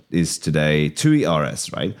what is today TUI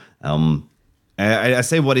RS, right? I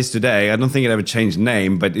say what is today. I don't think it ever changed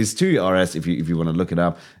name, but it's TUI RS if you want to look it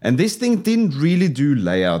up. And this thing didn't really do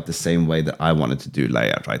layout the same way that I wanted to do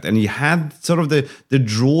layout, right? And you had sort of the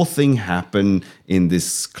draw thing happen in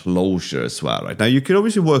this closure as well, right? Now you could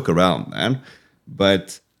obviously work around that.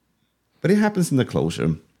 But it happens in the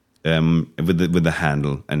closure with the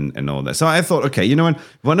handle and all that. So I thought, okay, you know what?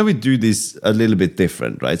 Why don't we do this a little bit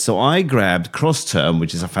different, right? So I grabbed Crossterm,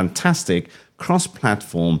 which is a fantastic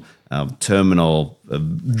cross-platform terminal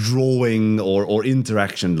drawing or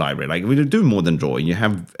interaction library. Like we do more than drawing. You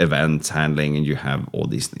have events handling, and you have all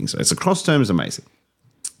these things. Right? So Crossterm is amazing.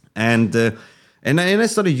 And And I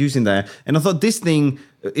started using that, and I thought this thing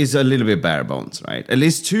is a little bit bare bones, right? At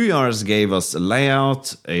least 2Yars gave us a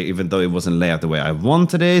layout, even though it wasn't layout the way I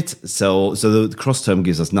wanted it. So the cross term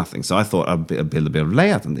gives us nothing. So I thought I'd build a bit of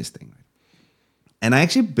layout on this thing. And I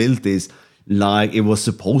actually built this like it was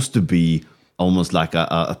supposed to be almost like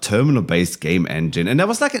a terminal-based game engine. And that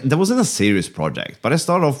wasn't a serious project. But I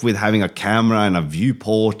started off with having a camera and a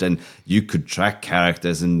viewport, and you could track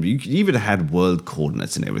characters, and you even had world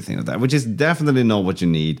coordinates and everything like that, which is definitely not what you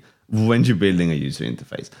need when you're building a user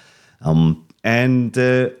interface.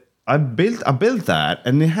 I built that,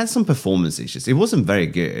 and it had some performance issues. It wasn't very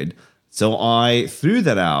good. So I threw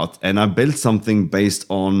that out, and I built something based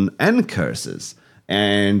on end cursors.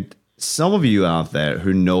 And some of you out there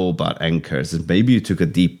who know about end cursors, maybe you took a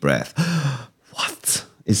deep breath. What?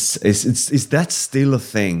 Is that still a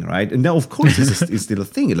thing, right? And now, of course, it's still a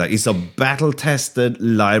thing. Like, it's a battle-tested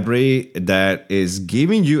library that is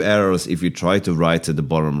giving you errors if you try to write to the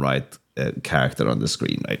bottom right character on the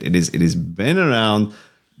screen, right? It is been around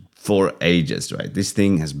for ages, right? This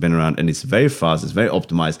thing has been around, and it's very fast. It's very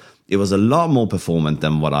optimized. It was a lot more performant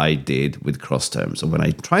than what I did with cross terms. So when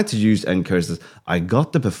I tried to use end cursors, I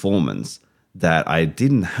got the performance that I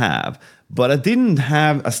didn't have. But I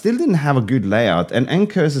still didn't have a good layout. And end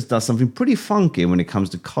cursors does something pretty funky when it comes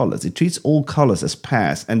to colors. It treats all colors as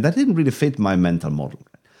paths, and that didn't really fit my mental model.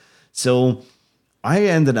 So I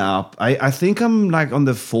ended up, I think I'm like on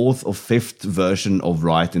the 4th or 5th version of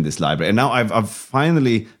writing this library. And now I've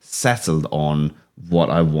finally settled on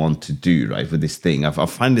what I want to do, right, with this thing.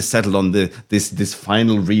 I've finally settled on this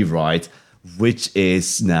final rewrite, which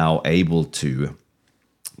is now able to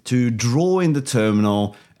draw in the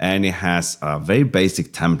terminal, and it has a very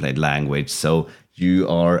basic template language. So you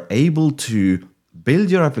are able to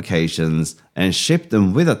build your applications and ship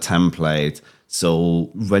them with a template.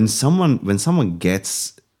 So when someone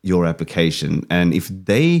gets your application, and if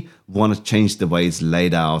they want to change the way it's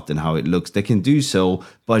laid out and how it looks, they can do so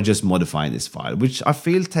by just modifying this file, which I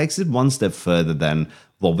feel takes it one step further than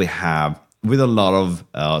what we have with a lot of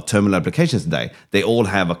terminal applications today. They all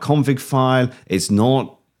have a config file. It's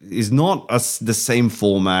not the same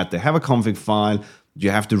format. They have a config file. You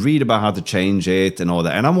have to read about how to change it and all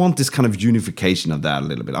that. And I want this kind of unification of that a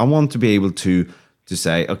little bit. I want to be able to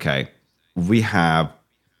say, okay, we have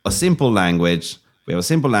a simple language. We have a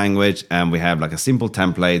simple language, and we have like a simple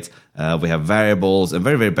template. We have variables and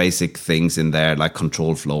very, very basic things in there, like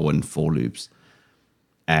control flow and for loops.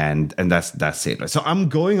 And that's it. Right? So I'm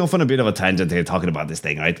going off on a bit of a tangent here talking about this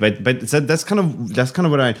thing, right? But so that's kind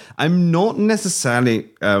of what I'm not necessarily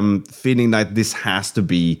feeling like this has to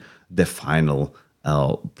be the final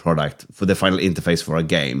product for the final interface for a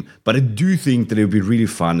game. But I do think that it would be really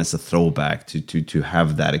fun as a throwback to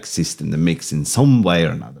have that exist in the mix in some way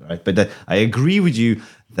or another, right? But I agree with you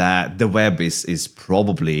that the web is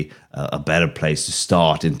probably a better place to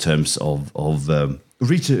start in terms of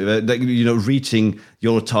reaching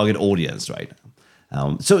your target audience, right?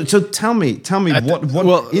 So tell me what.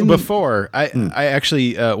 Well, before I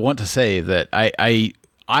actually want to say that I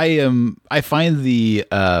find the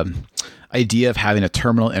idea of having a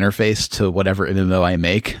terminal interface to whatever MMO I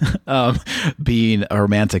make being a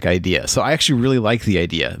romantic idea. So I actually really like the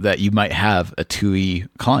idea that you might have a TUI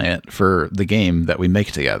client for the game that we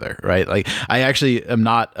make together, right? Like, I actually am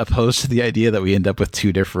not opposed to the idea that we end up with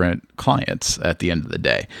 2 different clients at the end of the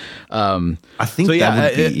day. I think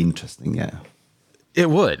that would be interesting, yeah. It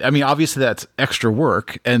would. I mean, obviously that's extra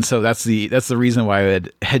work, and so that's the reason why I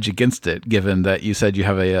would hedge against it. Given that you said you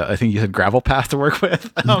have I think you had Gravel Path to work with,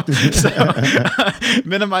 so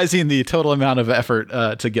minimizing the total amount of effort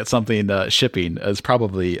to get something shipping is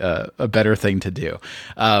probably a better thing to do.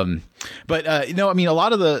 But I mean, a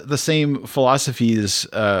lot of the same philosophies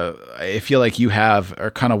I feel like you have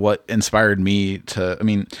are kind of what inspired me to. I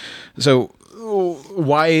mean, so.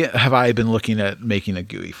 Why have I been looking at making a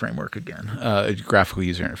GUI framework again, a graphical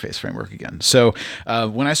user interface framework again? So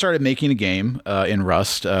when I started making a game in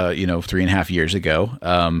Rust, 3.5 years ago,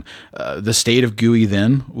 the state of GUI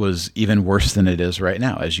then was even worse than it is right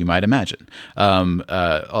now, as you might imagine.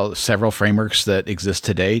 Several frameworks that exist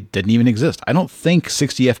today didn't even exist. I don't think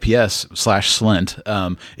 60 FPS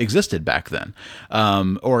 /Slint existed back then.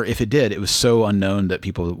 Or if it did, it was so unknown that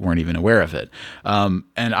people weren't even aware of it. And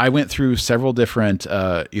I went through several different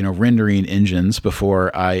rendering engines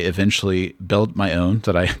before I eventually built my own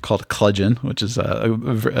that I called Kludgeon, which is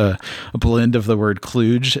a blend of the word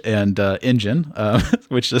kludge and engine,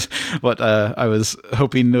 which is what I was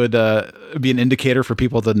hoping would be an indicator for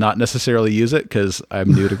people to not necessarily use it because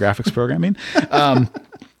I'm new to graphics programming.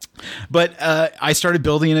 But I started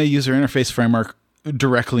building a user interface framework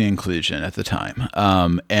directly inclusion at the time.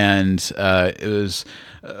 It was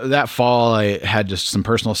that fall, I had just some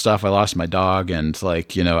personal stuff. I lost my dog, and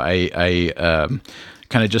like, I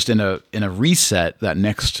kind of just in a reset that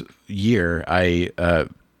next year, I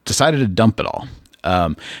decided to dump it all.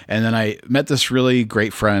 And then I met this really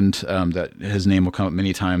great friend, that his name will come up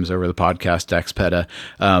many times over the podcast, Dex Peta,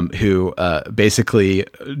 who basically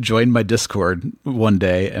joined my Discord one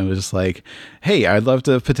day and was like, hey, I'd love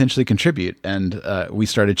to potentially contribute. And we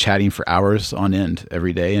started chatting for hours on end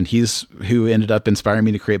every day. And he's who ended up inspiring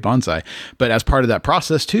me to create Bonsai. But as part of that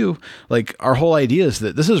process too, like our whole idea is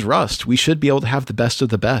that this is Rust. We should be able to have the best of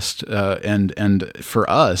the best. And for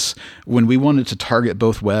us, when we wanted to target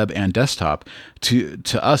both web and desktop,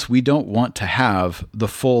 to us, we don't want to have the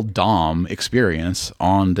full DOM experience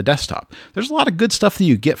on the desktop. There's a lot of good stuff that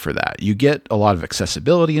you get for that. You get a lot of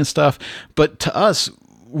accessibility and stuff, but to us,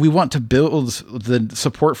 we want to build the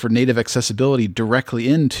support for native accessibility directly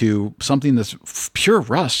into something that's pure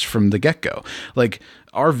Rust from the get-go. Like,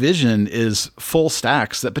 our vision is full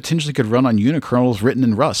stacks that potentially could run on unikernels written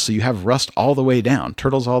in Rust. So you have Rust all the way down,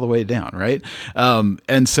 turtles all the way down, right?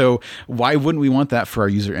 And so why wouldn't we want that for our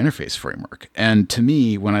user interface framework? And to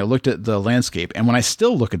me, when I looked at the landscape, and when I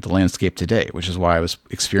still look at the landscape today, which is why I was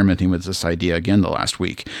experimenting with this idea again the last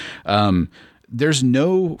week, there's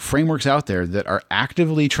no frameworks out there that are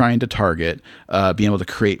actively trying to target being able to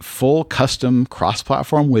create full custom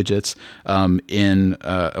cross-platform widgets in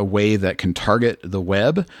a way that can target the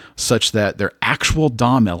web such that they're actual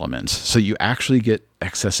DOM elements. So you actually get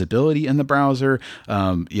accessibility in the browser,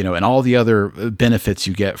 and all the other benefits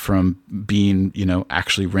you get from being,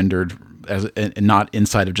 actually rendered as and not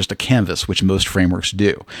inside of just a canvas, which most frameworks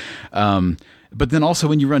do. But then also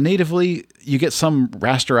when you run natively, you get some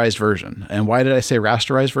rasterized version. And why did I say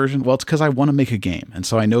rasterized version? Well, it's because I want to make a game. And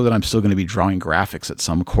so I know that I'm still going to be drawing graphics at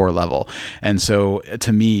some core level. And so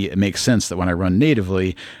to me, it makes sense that when I run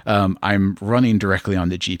natively, I'm running directly on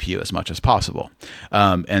the GPU as much as possible.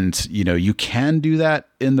 And you can do that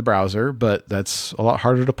in the browser, but that's a lot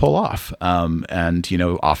harder to pull off. Often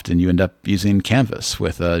you end up using Canvas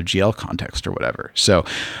with a GL context or whatever. So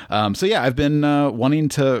yeah, I've been wanting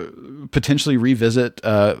to potentially revisit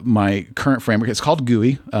my current framework. It's called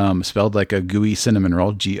GUI, spelled like a gooey cinnamon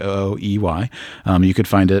roll, GOOEY. You could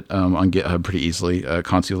find it on GitHub pretty easily,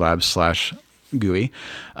 consulabs/GUI.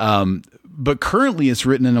 But currently it's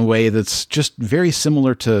written in a way that's just very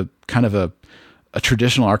similar to kind of a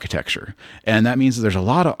traditional architecture. And that means that there's a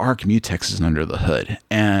lot of arc mutexes under the hood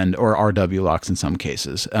or RW locks in some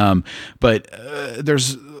cases. But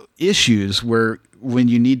there's issues where when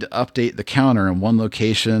you need to update the counter in one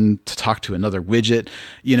location to talk to another widget,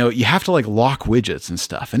 you have to like lock widgets and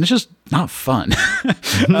stuff. And it's just not fun.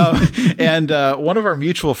 And one of our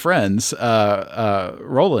mutual friends,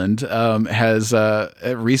 Roland, has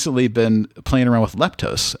recently been playing around with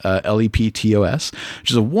Leptos, Leptos,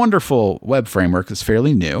 which is a wonderful web framework that's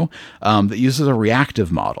fairly new, that uses a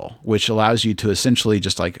reactive model, which allows you to essentially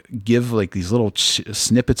just like give like these little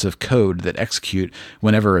snippets of code that execute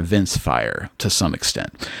whenever events fire to some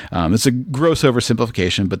extent. It's a gross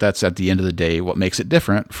oversimplification, but that's at the end of the day what makes it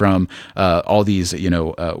different from all these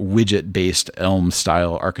widget-based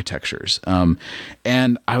Elm-style architectures.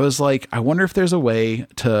 And I was like, I wonder if there's a way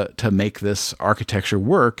to make this architecture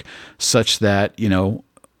work such that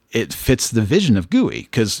it fits the vision of GUI,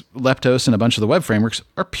 because Leptos and a bunch of the web frameworks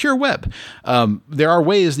are pure web. There are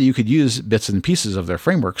ways that you could use bits and pieces of their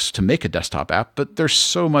frameworks to make a desktop app, but there's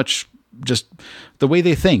so much just the way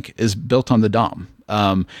they think is built on the DOM.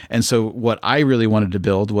 And so what I really wanted to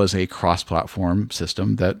build was a cross-platform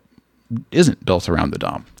system that isn't built around the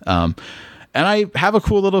DOM. And I have a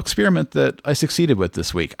cool little experiment that I succeeded with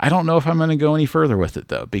this week. I don't know if I'm going to go any further with it,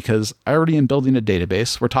 though, because I already am building a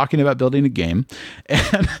database. We're talking about building a game.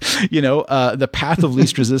 And, the path of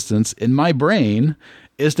least resistance in my brain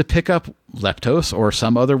is to pick up Leptos or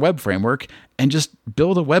some other web framework and just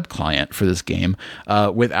build a web client for this game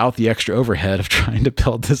without the extra overhead of trying to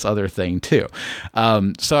build this other thing too.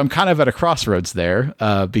 So I'm kind of at a crossroads there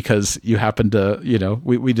because you happen to,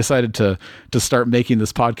 we decided to start making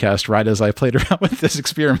this podcast right as I played around with this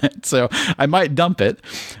experiment. So I might dump it.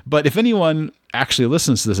 But if anyone actually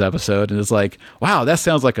listens to this episode and is like, wow, that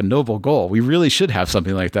sounds like a noble goal. We really should have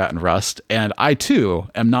something like that in Rust. And I too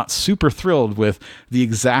am not super thrilled with the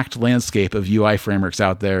exact landscape of UI frameworks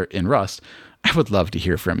out there in Rust. I would love to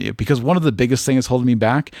hear from you, because one of the biggest things holding me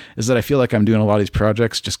back is that I feel like I'm doing a lot of these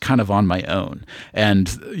projects just kind of on my own. And,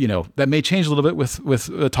 that may change a little bit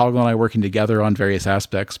with Toggle and I working together on various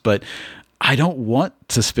aspects, but I don't want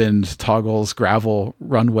to spend Toggle's gravel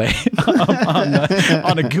runway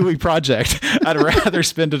on a GUI project. I'd rather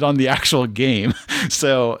spend it on the actual game.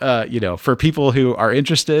 So, for people who are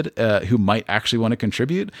interested, who might actually want to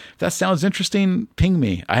contribute, if that sounds interesting, ping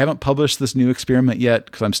me. I haven't published this new experiment yet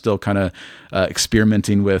because I'm still kind of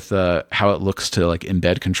experimenting with how it looks to like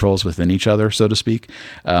embed controls within each other, so to speak,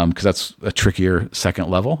 because that's a trickier second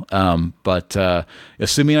level. But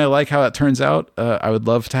assuming I like how it turns out, I would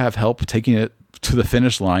love to have help taking it to the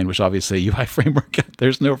finish line, which obviously UI framework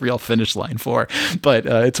there's no real finish line for, but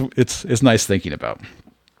it's nice thinking about.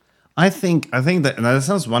 I think that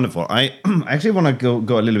sounds wonderful. I actually want to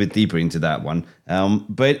go a little bit deeper into that one.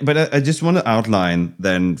 But I just want to outline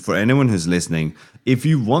then for anyone who's listening, if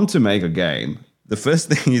you want to make a game, the first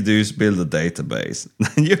thing you do is build a database.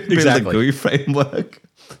 Then you build a GUI framework.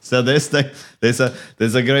 So there's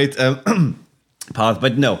a great path.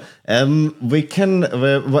 But no, we can.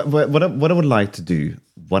 What I would like to do.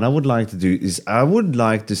 What I would like to do is I would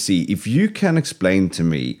like to see if you can explain to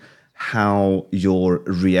me how your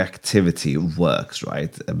reactivity works,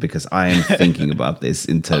 right? Because I am thinking about this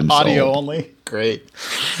in terms of audio only. Great.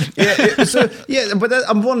 But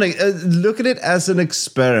I'm wondering, look at it as an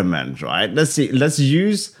experiment, right? Let's see. Let's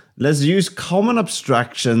use common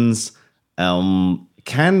abstractions. Do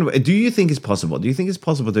you think it's possible? Do you think it's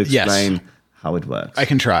possible to explain how it works? I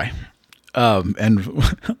can try. And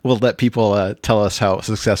we'll let people tell us how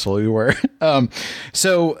successful we were.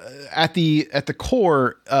 So at the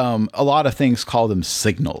core, a lot of things call them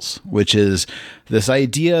signals, which is this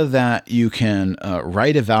idea that you can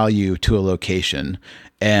write a value to a location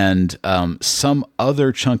and some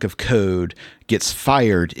other chunk of code gets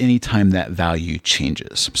fired anytime that value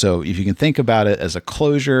changes. So if you can think about it as a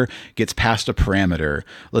closure gets past a parameter,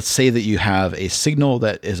 let's say that you have a signal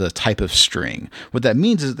that is a type of string. What that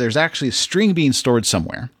means is there's actually a string being stored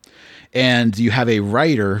somewhere, and you have a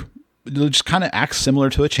writer that just kind of acts similar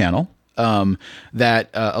to a channel that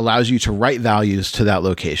allows you to write values to that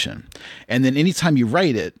location. And then anytime you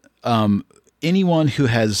write it, anyone who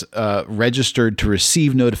has registered to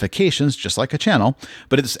receive notifications, just like a channel,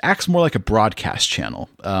 but it acts more like a broadcast channel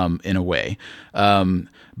in a way.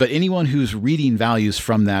 But anyone who's reading values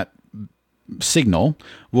from that signal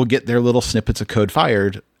will get their little snippets of code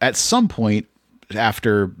fired at some point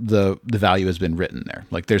after the value has been written there.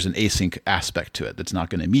 Like there's an async aspect to it that's not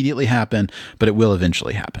going to immediately happen, but it will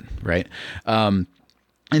eventually happen, right? And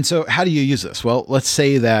so how do you use this? Well, let's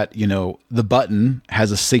say that, the button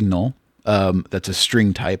has a signal that's a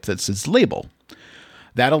string type that's its label.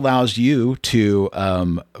 That allows you to,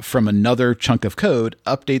 from another chunk of code,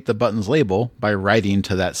 update the button's label by writing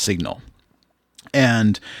to that signal.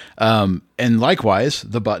 And likewise,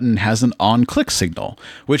 the button has an on-click signal,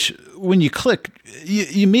 which when you click,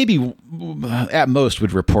 you maybe at most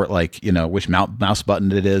would report which mouse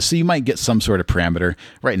button it is. So you might get some sort of parameter.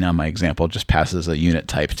 Right now, my example just passes a unit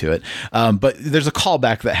type to it. But there's a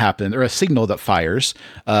callback that happens, or a signal that fires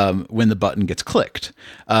when the button gets clicked.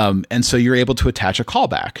 And so you're able to attach a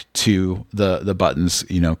callback to the button's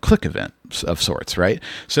click event of sorts, right?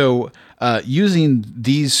 So using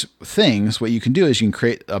these things, what you can do is you can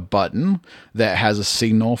create a button that has a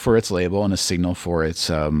signal for its label and a signal for its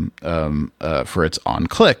on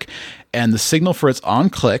click, and the signal for its on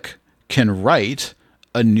click can write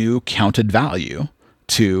a new counted value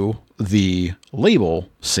to the label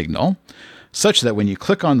signal, such that when you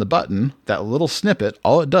click on the button, that little snippet,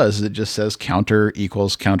 all it does is it just says counter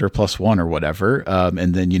equals counter plus 1 or whatever.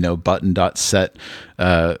 And then, button dot set,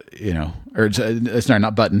 or it's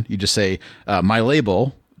not button. You just say my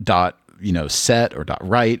label dot, set or dot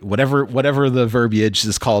write, whatever the verbiage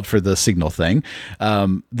is called for the signal thing,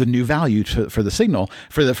 the new value for the signal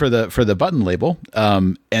for the button label.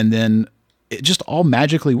 And then it just all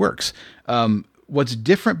magically works. What's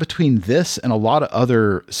different between this and a lot of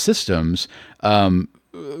other systems,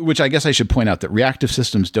 which I guess I should point out that reactive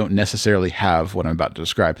systems don't necessarily have what I'm about to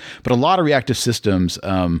describe, but a lot of reactive systems,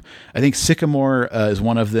 I think Sycamore is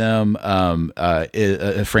one of them,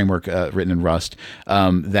 a framework written in Rust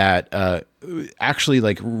that actually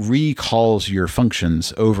recalls your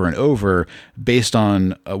functions over and over based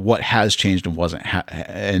on what has changed and wasn't,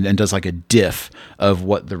 and does like a diff of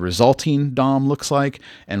what the resulting DOM looks like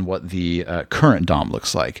and what the current DOM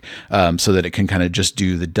looks like, so that it can kind of just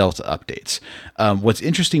do the delta updates. What's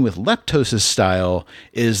interesting with Leptos' style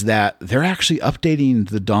is that they're actually updating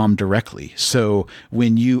the DOM directly. So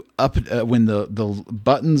when you when the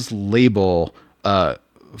button's label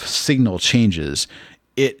signal changes,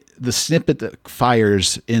 the snippet that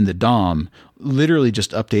fires in the DOM literally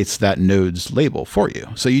just updates that node's label for you.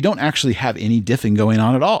 So you don't actually have any diffing going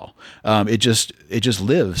on at all. It just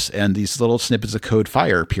lives, and these little snippets of code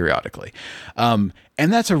fire periodically. And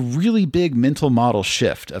that's a really big mental model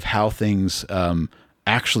shift of how things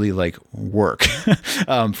actually like work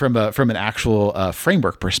from an actual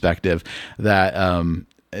framework perspective. That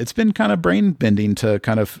it's been kind of brain bending to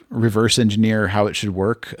kind of reverse engineer how it should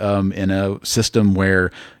work in a system where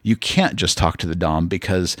you can't just talk to the DOM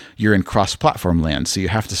because you're in cross-platform land. So you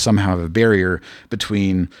have to somehow have a barrier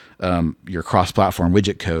between your cross-platform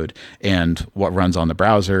widget code and what runs on the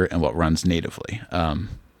browser and what runs natively.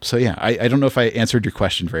 So yeah, I don't know if I answered your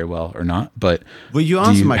question very well or not, but you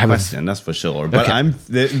answered my question, that's for sure. But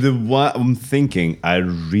okay. What I'm thinking, I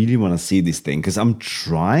really want to see this thing because I'm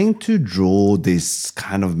trying to draw this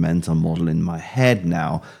kind of mental model in my head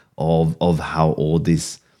now of how all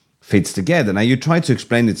this fits together. Now you tried to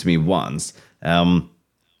explain it to me once, but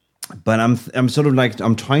I'm sort of like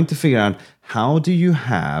I'm trying to figure out how do you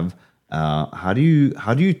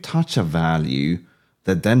touch a value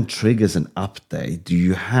that then triggers an update? Do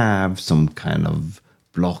you have some kind of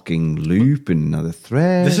blocking loop in another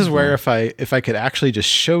thread? This is where if I could actually just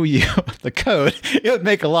show you the code, it would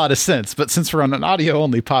make a lot of sense. But since we're on an audio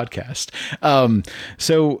only podcast,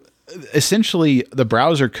 so essentially the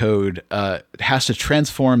browser code has to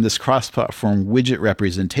transform this cross-platform widget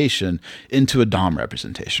representation into a DOM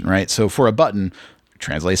representation, right? So for a button,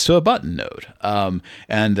 translates to a button node,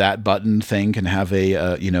 and that button thing can have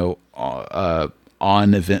a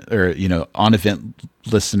on event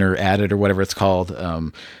listener added or whatever it's called,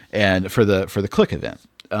 and for the click event,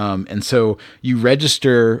 and so you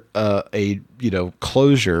register a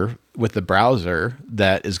closure with the browser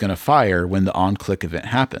that is going to fire when the on click event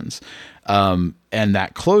happens, and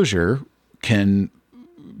that closure can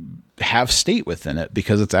have state within it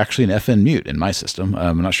because it's actually an FN mute in my system.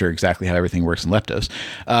 I'm not sure exactly how everything works in Leptos.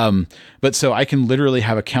 But so I can literally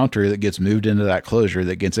have a counter that gets moved into that closure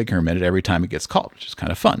that gets incremented every time it gets called, which is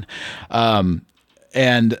kind of fun.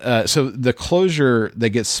 So the closure that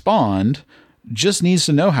gets spawned just needs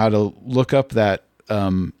to know how to look up that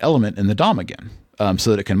element in the DOM again, so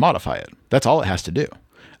that it can modify it. That's all it has to do.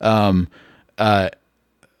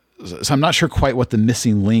 So I'm not sure quite what the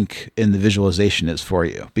missing link in the visualization is for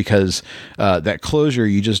you, because that closure,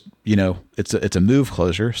 you just, it's a move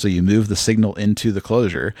closure. So you move the signal into the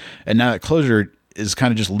closure, and now that closure is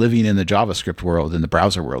kind of just living in the JavaScript world, in the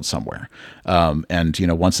browser world somewhere. And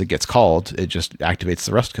once it gets called, it just activates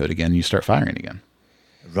the Rust code again, and you start firing again.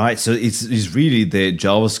 Right, so it's really the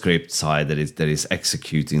JavaScript side that is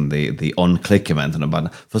executing the on-click event on a button.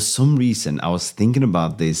 For some reason, I was thinking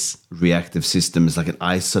about this reactive system as like an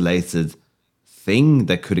isolated thing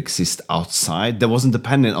that could exist outside that wasn't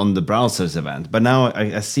dependent on the browser's event. But now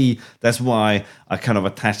I see that's why I kind of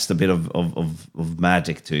attached a bit of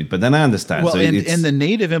magic to it. But then I understand. Well, so in the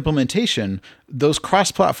native implementation, those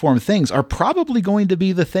cross-platform things are probably going to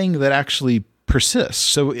be the thing that actually persists.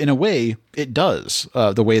 So in a way, it does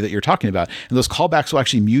the way that you're talking about. And those callbacks will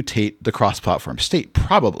actually mutate the cross-platform state,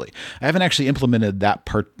 probably. I haven't actually implemented that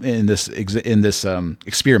part in this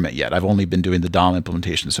experiment yet. I've only been doing the DOM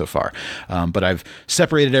implementation so far. But I've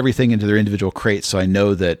separated everything into their individual crates, so I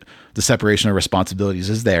know that the separation of responsibilities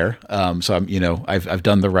is there. So I've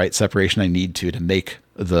done the right separation I need to make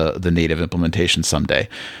the native implementation someday.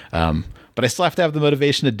 But I still have to have the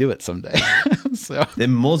motivation to do it someday. So the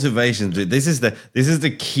motivation, this is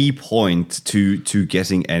the key point to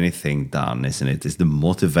getting anything done, isn't it? Is the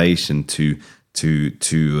motivation to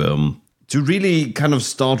really kind of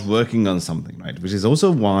start working on something, right? Which is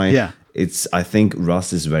also why I think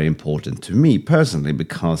Rust is very important to me personally,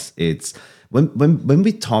 because it's when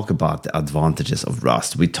we talk about the advantages of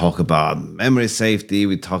Rust, we talk about memory safety,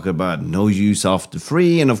 we talk about no use after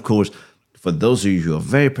free, and of course, for those of you who are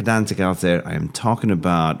very pedantic out there, I am talking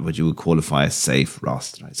about what you would qualify as safe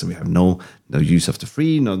Rust, right? So we have no use after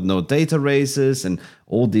free, no data races, and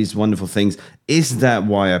all these wonderful things. Is that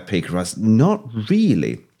why I pick Rust? Not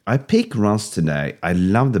really. I pick Rust today. I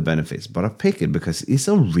love the benefits, but I pick it because it's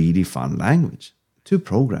a really fun language to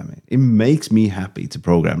program in. It makes me happy to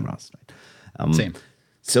program Rust. Right? Same.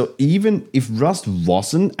 So even if Rust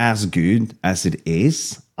wasn't as good as it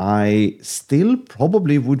is, I still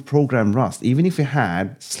probably would program Rust, even if it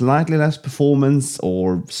had slightly less performance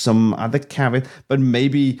or some other caveat. But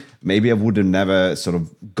maybe I would have never sort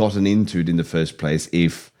of gotten into it in the first place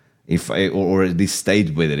if or at least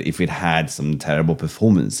stayed with it if it had some terrible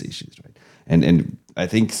performance issues, right? And I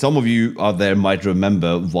think some of you out there might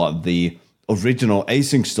remember what the original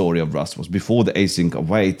async story of Rust was before the async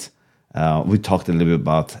await. We talked a little bit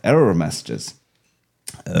about error messages.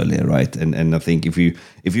 earlier, right? And I think if you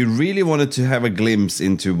really wanted to have a glimpse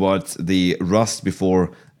into what the Rust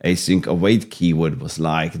before async await keyword was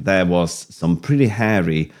like, there was some pretty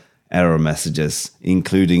hairy error messages,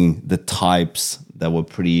 including the types that were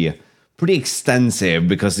pretty extensive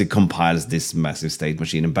because it compiles this massive state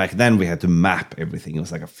machine. And back then we had to map everything. It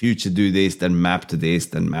was like a future do this, then map to this,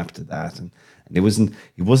 then map to that, and it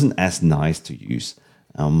wasn't as nice to use.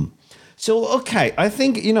 So, okay, I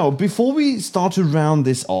think, before we start to round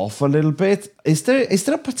this off a little bit, is there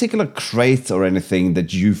a particular crate or anything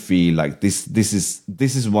that you feel like this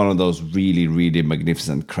is one of those really, really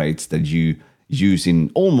magnificent crates that you use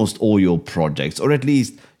in almost all your projects, or at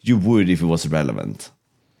least you would if it was relevant?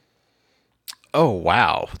 Oh,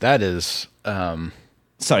 wow. That is...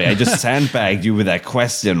 Sorry, I just sandbagged you with that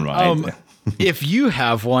question, right? If you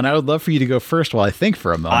have one, I would love for you to go first while I think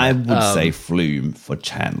for a moment. I would say Flume for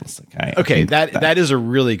channels. Okay. Okay, that is a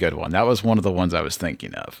really good one. That was one of the ones I was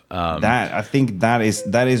thinking of. I think that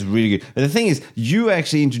is really good. But the thing is, you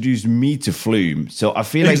actually introduced me to Flume, so I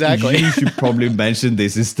feel like you should probably mention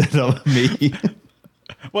this instead of me.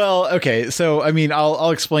 Well, okay. So, I mean, I'll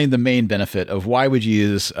explain the main benefit of why would you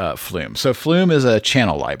use Flume. So Flume is a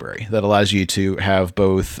channel library that allows you to have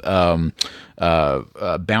both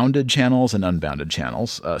bounded channels and unbounded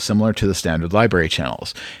channels, similar to the standard library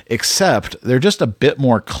channels, except they're just a bit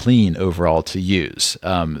more clean overall to use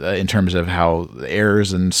in terms of how the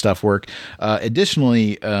errors and stuff work.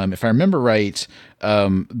 Additionally, if I remember right,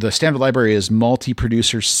 the standard library is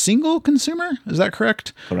multi-producer single consumer. Is that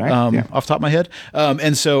correct? Correct. Yeah. Off the top of my head.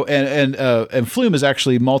 And Flume is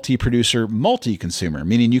actually multi-producer, multi-consumer,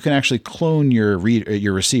 meaning you can actually clone your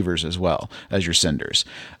receivers as well as your senders,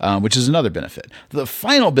 which is another benefit. The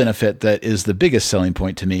final benefit that is the biggest selling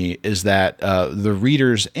point to me is that the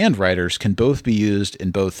readers and writers can both be used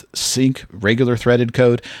in both sync regular threaded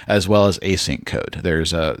code as well as async code.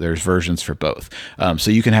 There's versions for both.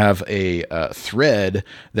 So you can have a thread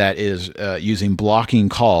that is using blocking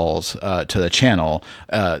calls to the channel,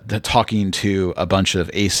 talking to a bunch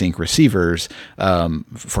of async receivers,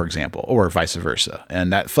 for example, or vice versa.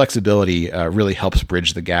 And that flexibility really helps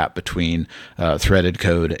bridge the gap between threaded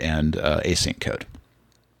code and async code.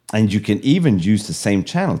 And you can even use the same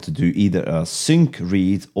channel to do either a sync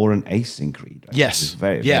read or an async read. Right? Yes.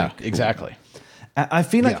 Very yeah, cool. Exactly. I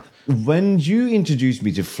feel like when you introduced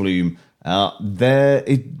me to Flume,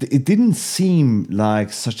 it didn't seem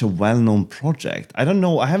like such a well-known project. I don't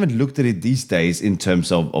know. I haven't looked at it these days in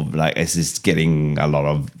terms of like, is this getting a lot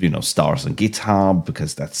of stars on GitHub,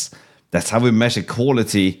 because that's how we measure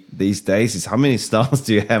quality these days. Is how many stars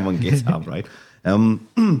do you have on GitHub, right?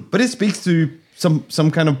 But it speaks to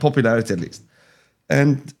some kind of popularity at least.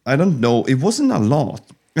 And I don't know. It wasn't a lot.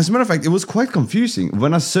 As a matter of fact, it was quite confusing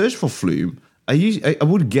when I searched for Flume. I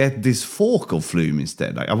would get this fork of Flume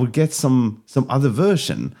instead. Like I would get some other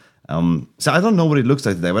version. So I don't know what it looks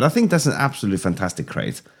like today, but I think that's an absolutely fantastic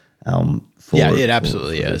crate. It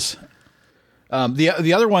absolutely is.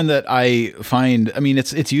 The other one that I find, I mean,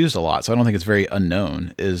 it's used a lot, so I don't think it's very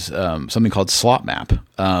unknown, is something called Slot Map,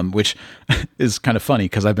 which is kind of funny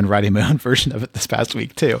because I've been writing my own version of it this past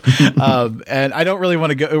week too. And I don't really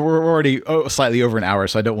want to go, we're already slightly over an hour,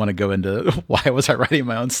 so I don't want to go into why was I writing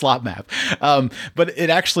my own slot map. But it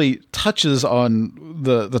actually touches on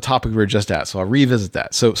the topic we were just at, so I'll revisit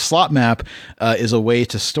that. So Slot Map is a way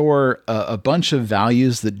to store a bunch of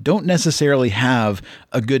values that don't necessarily have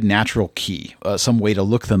a good natural key. Some way to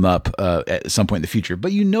look them up at some point in the future,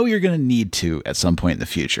 but you're going to need to at some point in the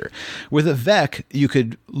future. With a vec, you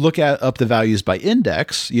could look up the values by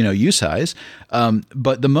index, usize,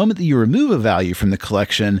 but the moment that you remove a value from the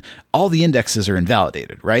collection, all the indexes are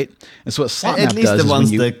invalidated, right? And so what slot map does is at least the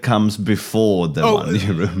ones that comes before the one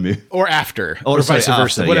you remove, or after, or vice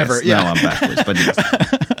versa, whatever. Yes. Yeah, now I'm backwards, but yes.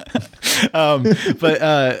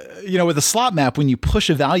 With a slot map, when you push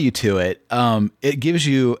a value to it, it gives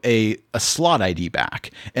you a slot ID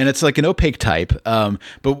back, and it's like an opaque type,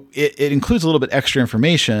 but it includes a little bit extra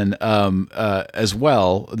information as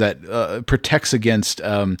well that protects against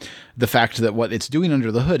the fact that what it's doing under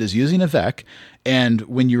the hood is using a vec, and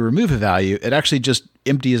when you remove a value, it actually just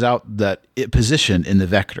empties out that position in the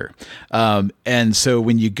vector. And so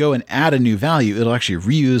when you go and add a new value, it'll actually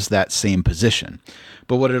reuse that same position.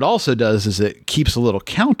 But what it also does is it keeps a little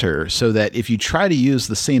counter so that if you try to use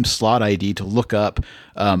the same slot ID to look up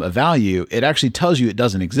a value, it actually tells you it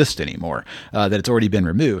doesn't exist anymore, that it's already been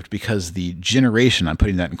removed, because the generation, I'm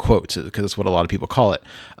putting that in quotes because it's what a lot of people call it,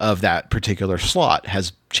 of that particular slot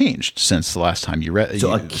has changed since the last time you read.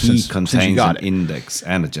 So a key contains an index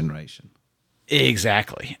and a generation.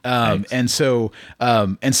 Exactly. And so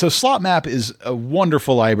slot map is a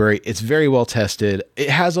wonderful library. It's very well tested. It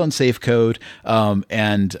has unsafe code,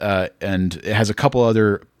 and it has a couple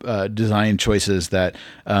other design choices that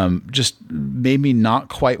just made me not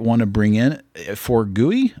quite want to bring in for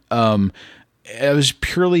GUI. It was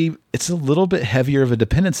purely, it's a little bit heavier of a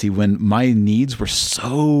dependency when my needs were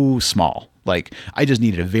so small. Like I just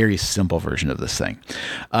needed a very simple version of this thing.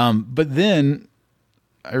 But then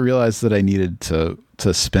I realized that I needed to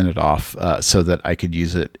spin it off so that I could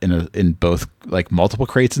use it in both like multiple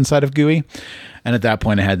crates inside of GUI. And at that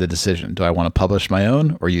point I had the decision, do I want to publish my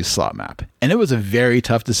own or use SlotMap? And it was a very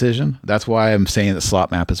tough decision. That's why I'm saying that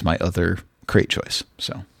SlotMap is my other crate choice.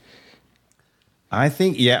 So I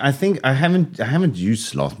think I haven't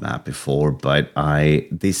used SlotMap before, but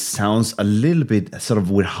this sounds a little bit sort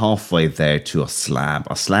of, we're halfway there to a slab.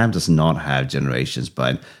 A slab does not have generations,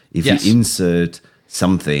 but if you insert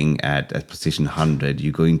something at position 100,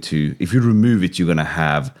 you're going to, if you remove it, you're going to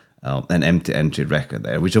have an empty entry record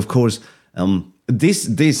there, which of course,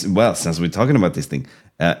 this well, since we're talking about this thing,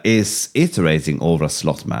 is iterating over a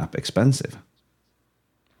slot map expensive?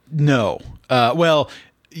 No. Well,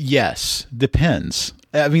 yes, depends.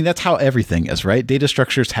 I mean, that's how everything is, right? Data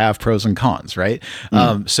structures have pros and cons, right?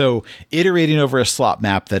 So iterating over a slot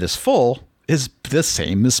map that is full is the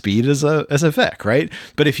same as speed as a VEC, right?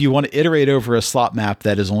 But if you want to iterate over a slot map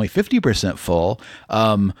that is only 50% full,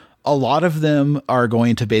 a lot of them are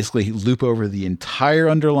going to basically loop over the entire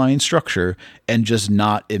underlying structure and just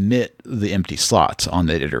not emit the empty slots on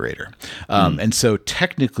the iterator. And so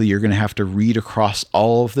technically you're going to have to read across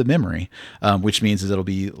all of the memory, which means that it'll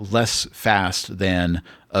be less fast than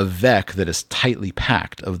a VEC that is tightly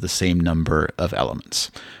packed of the same number of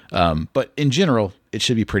elements. But in general, it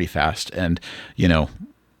should be pretty fast. And, you know,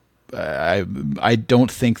 I don't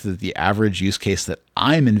think that the average use case that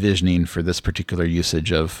I'm envisioning for this particular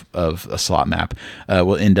usage of a slot map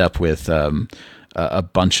will end up with a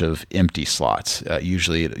bunch of empty slots.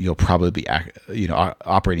 Usually you'll probably be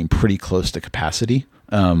operating pretty close to capacity.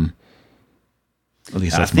 At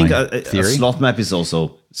least that's my theory. A slot map is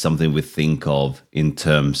also something we think of in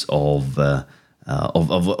terms of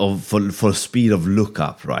for speed of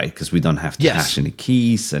lookup, right? Because we don't have to hash any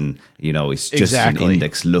keys, and it's just an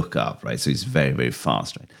index lookup, right? So it's very, very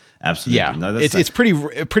fast, right? Absolutely. Yeah, no, it's pretty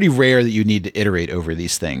rare that you need to iterate over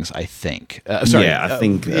these things, I think. I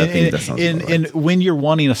think that sounds right. And when you're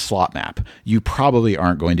wanting a slot map, you probably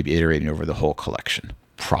aren't going to be iterating over the whole collection.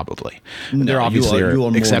 Probably. No, there obviously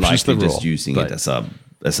are exceptions to the rule. Just using it as a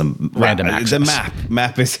random access. The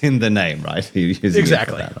map is in the name, right?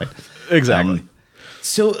 Exactly. That, right? Exactly.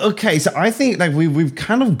 So I think like we've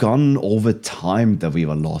kind of gone over time that we've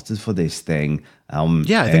allotted for this thing. I think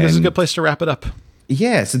this is a good place to wrap it up.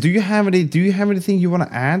 Yeah. So do you have anything you want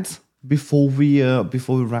to add before we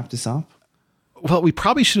wrap this up? Well, we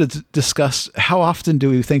probably should have discussed how often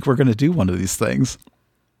do we think we're going to do one of these things.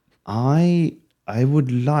 I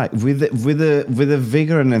would like, with the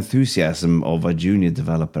vigor and enthusiasm of a junior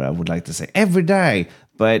developer, I would like to say every day.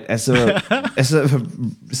 But as a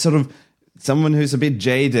sort of someone who's a bit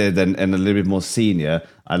jaded and a little bit more senior,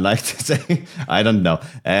 I like to say, I don't know.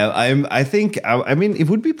 I think it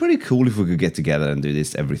would be pretty cool if we could get together and do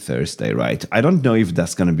this every Thursday, right? I don't know if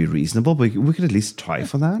that's going to be reasonable, but we could at least try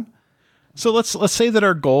for that. So let's say that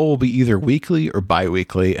our goal will be either weekly or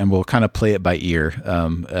bi-weekly, and we'll kind of play it by ear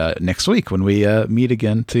next week when we meet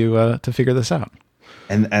again to figure this out.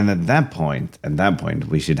 And at that point,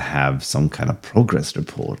 we should have some kind of progress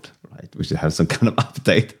report, right? We should have some kind of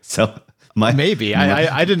update. So maybe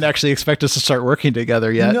I didn't actually expect us to start working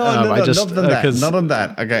together yet. No, not on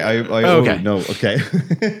that. Okay, okay. No,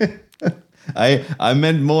 okay. I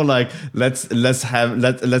meant more like let's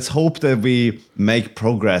hope that we make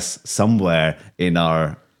progress somewhere in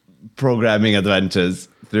our programming adventures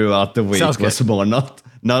throughout the week. Sounds good. What's more, not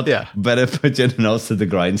better put your nose to the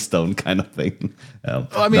grindstone kind of thing.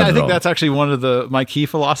 I think that's actually one of my key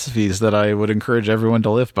philosophies that I would encourage everyone to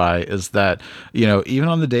live by, is that, even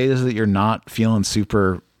on the days that you're not feeling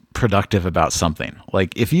super productive about something,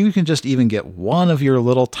 like if you can just even get one of your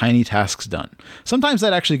little tiny tasks done, sometimes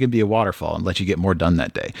that actually can be a waterfall and let you get more done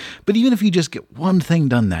that day. But even if you just get one thing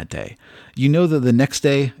done that day, you know that the next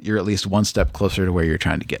day you're at least one step closer to where you're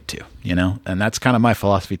trying to get to, and that's kind of my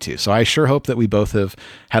philosophy too. So I sure hope that we both have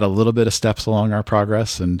had a little bit of steps along our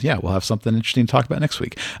progress, and we'll have something interesting to talk about next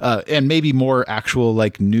week, and maybe more actual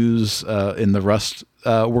like news in the Rust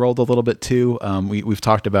world a little bit too. We've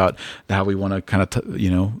talked about how we want to kind of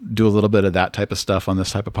do a little bit of that type of stuff on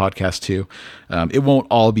this type of podcast too. It won't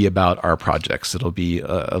all be about our projects. It'll be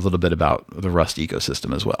a little bit about the Rust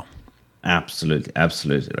ecosystem as well. Absolutely,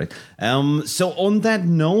 absolutely right. So on that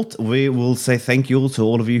note, we will say thank you to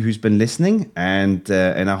all of you who's been listening, and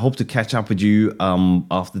I hope to catch up with you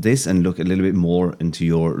after this and look a little bit more into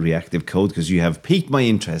your reactive code, because you have piqued my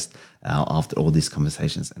interest after all these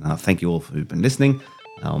conversations. And thank you all for who've been listening.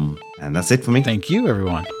 And that's it for me. Thank you,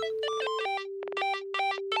 everyone.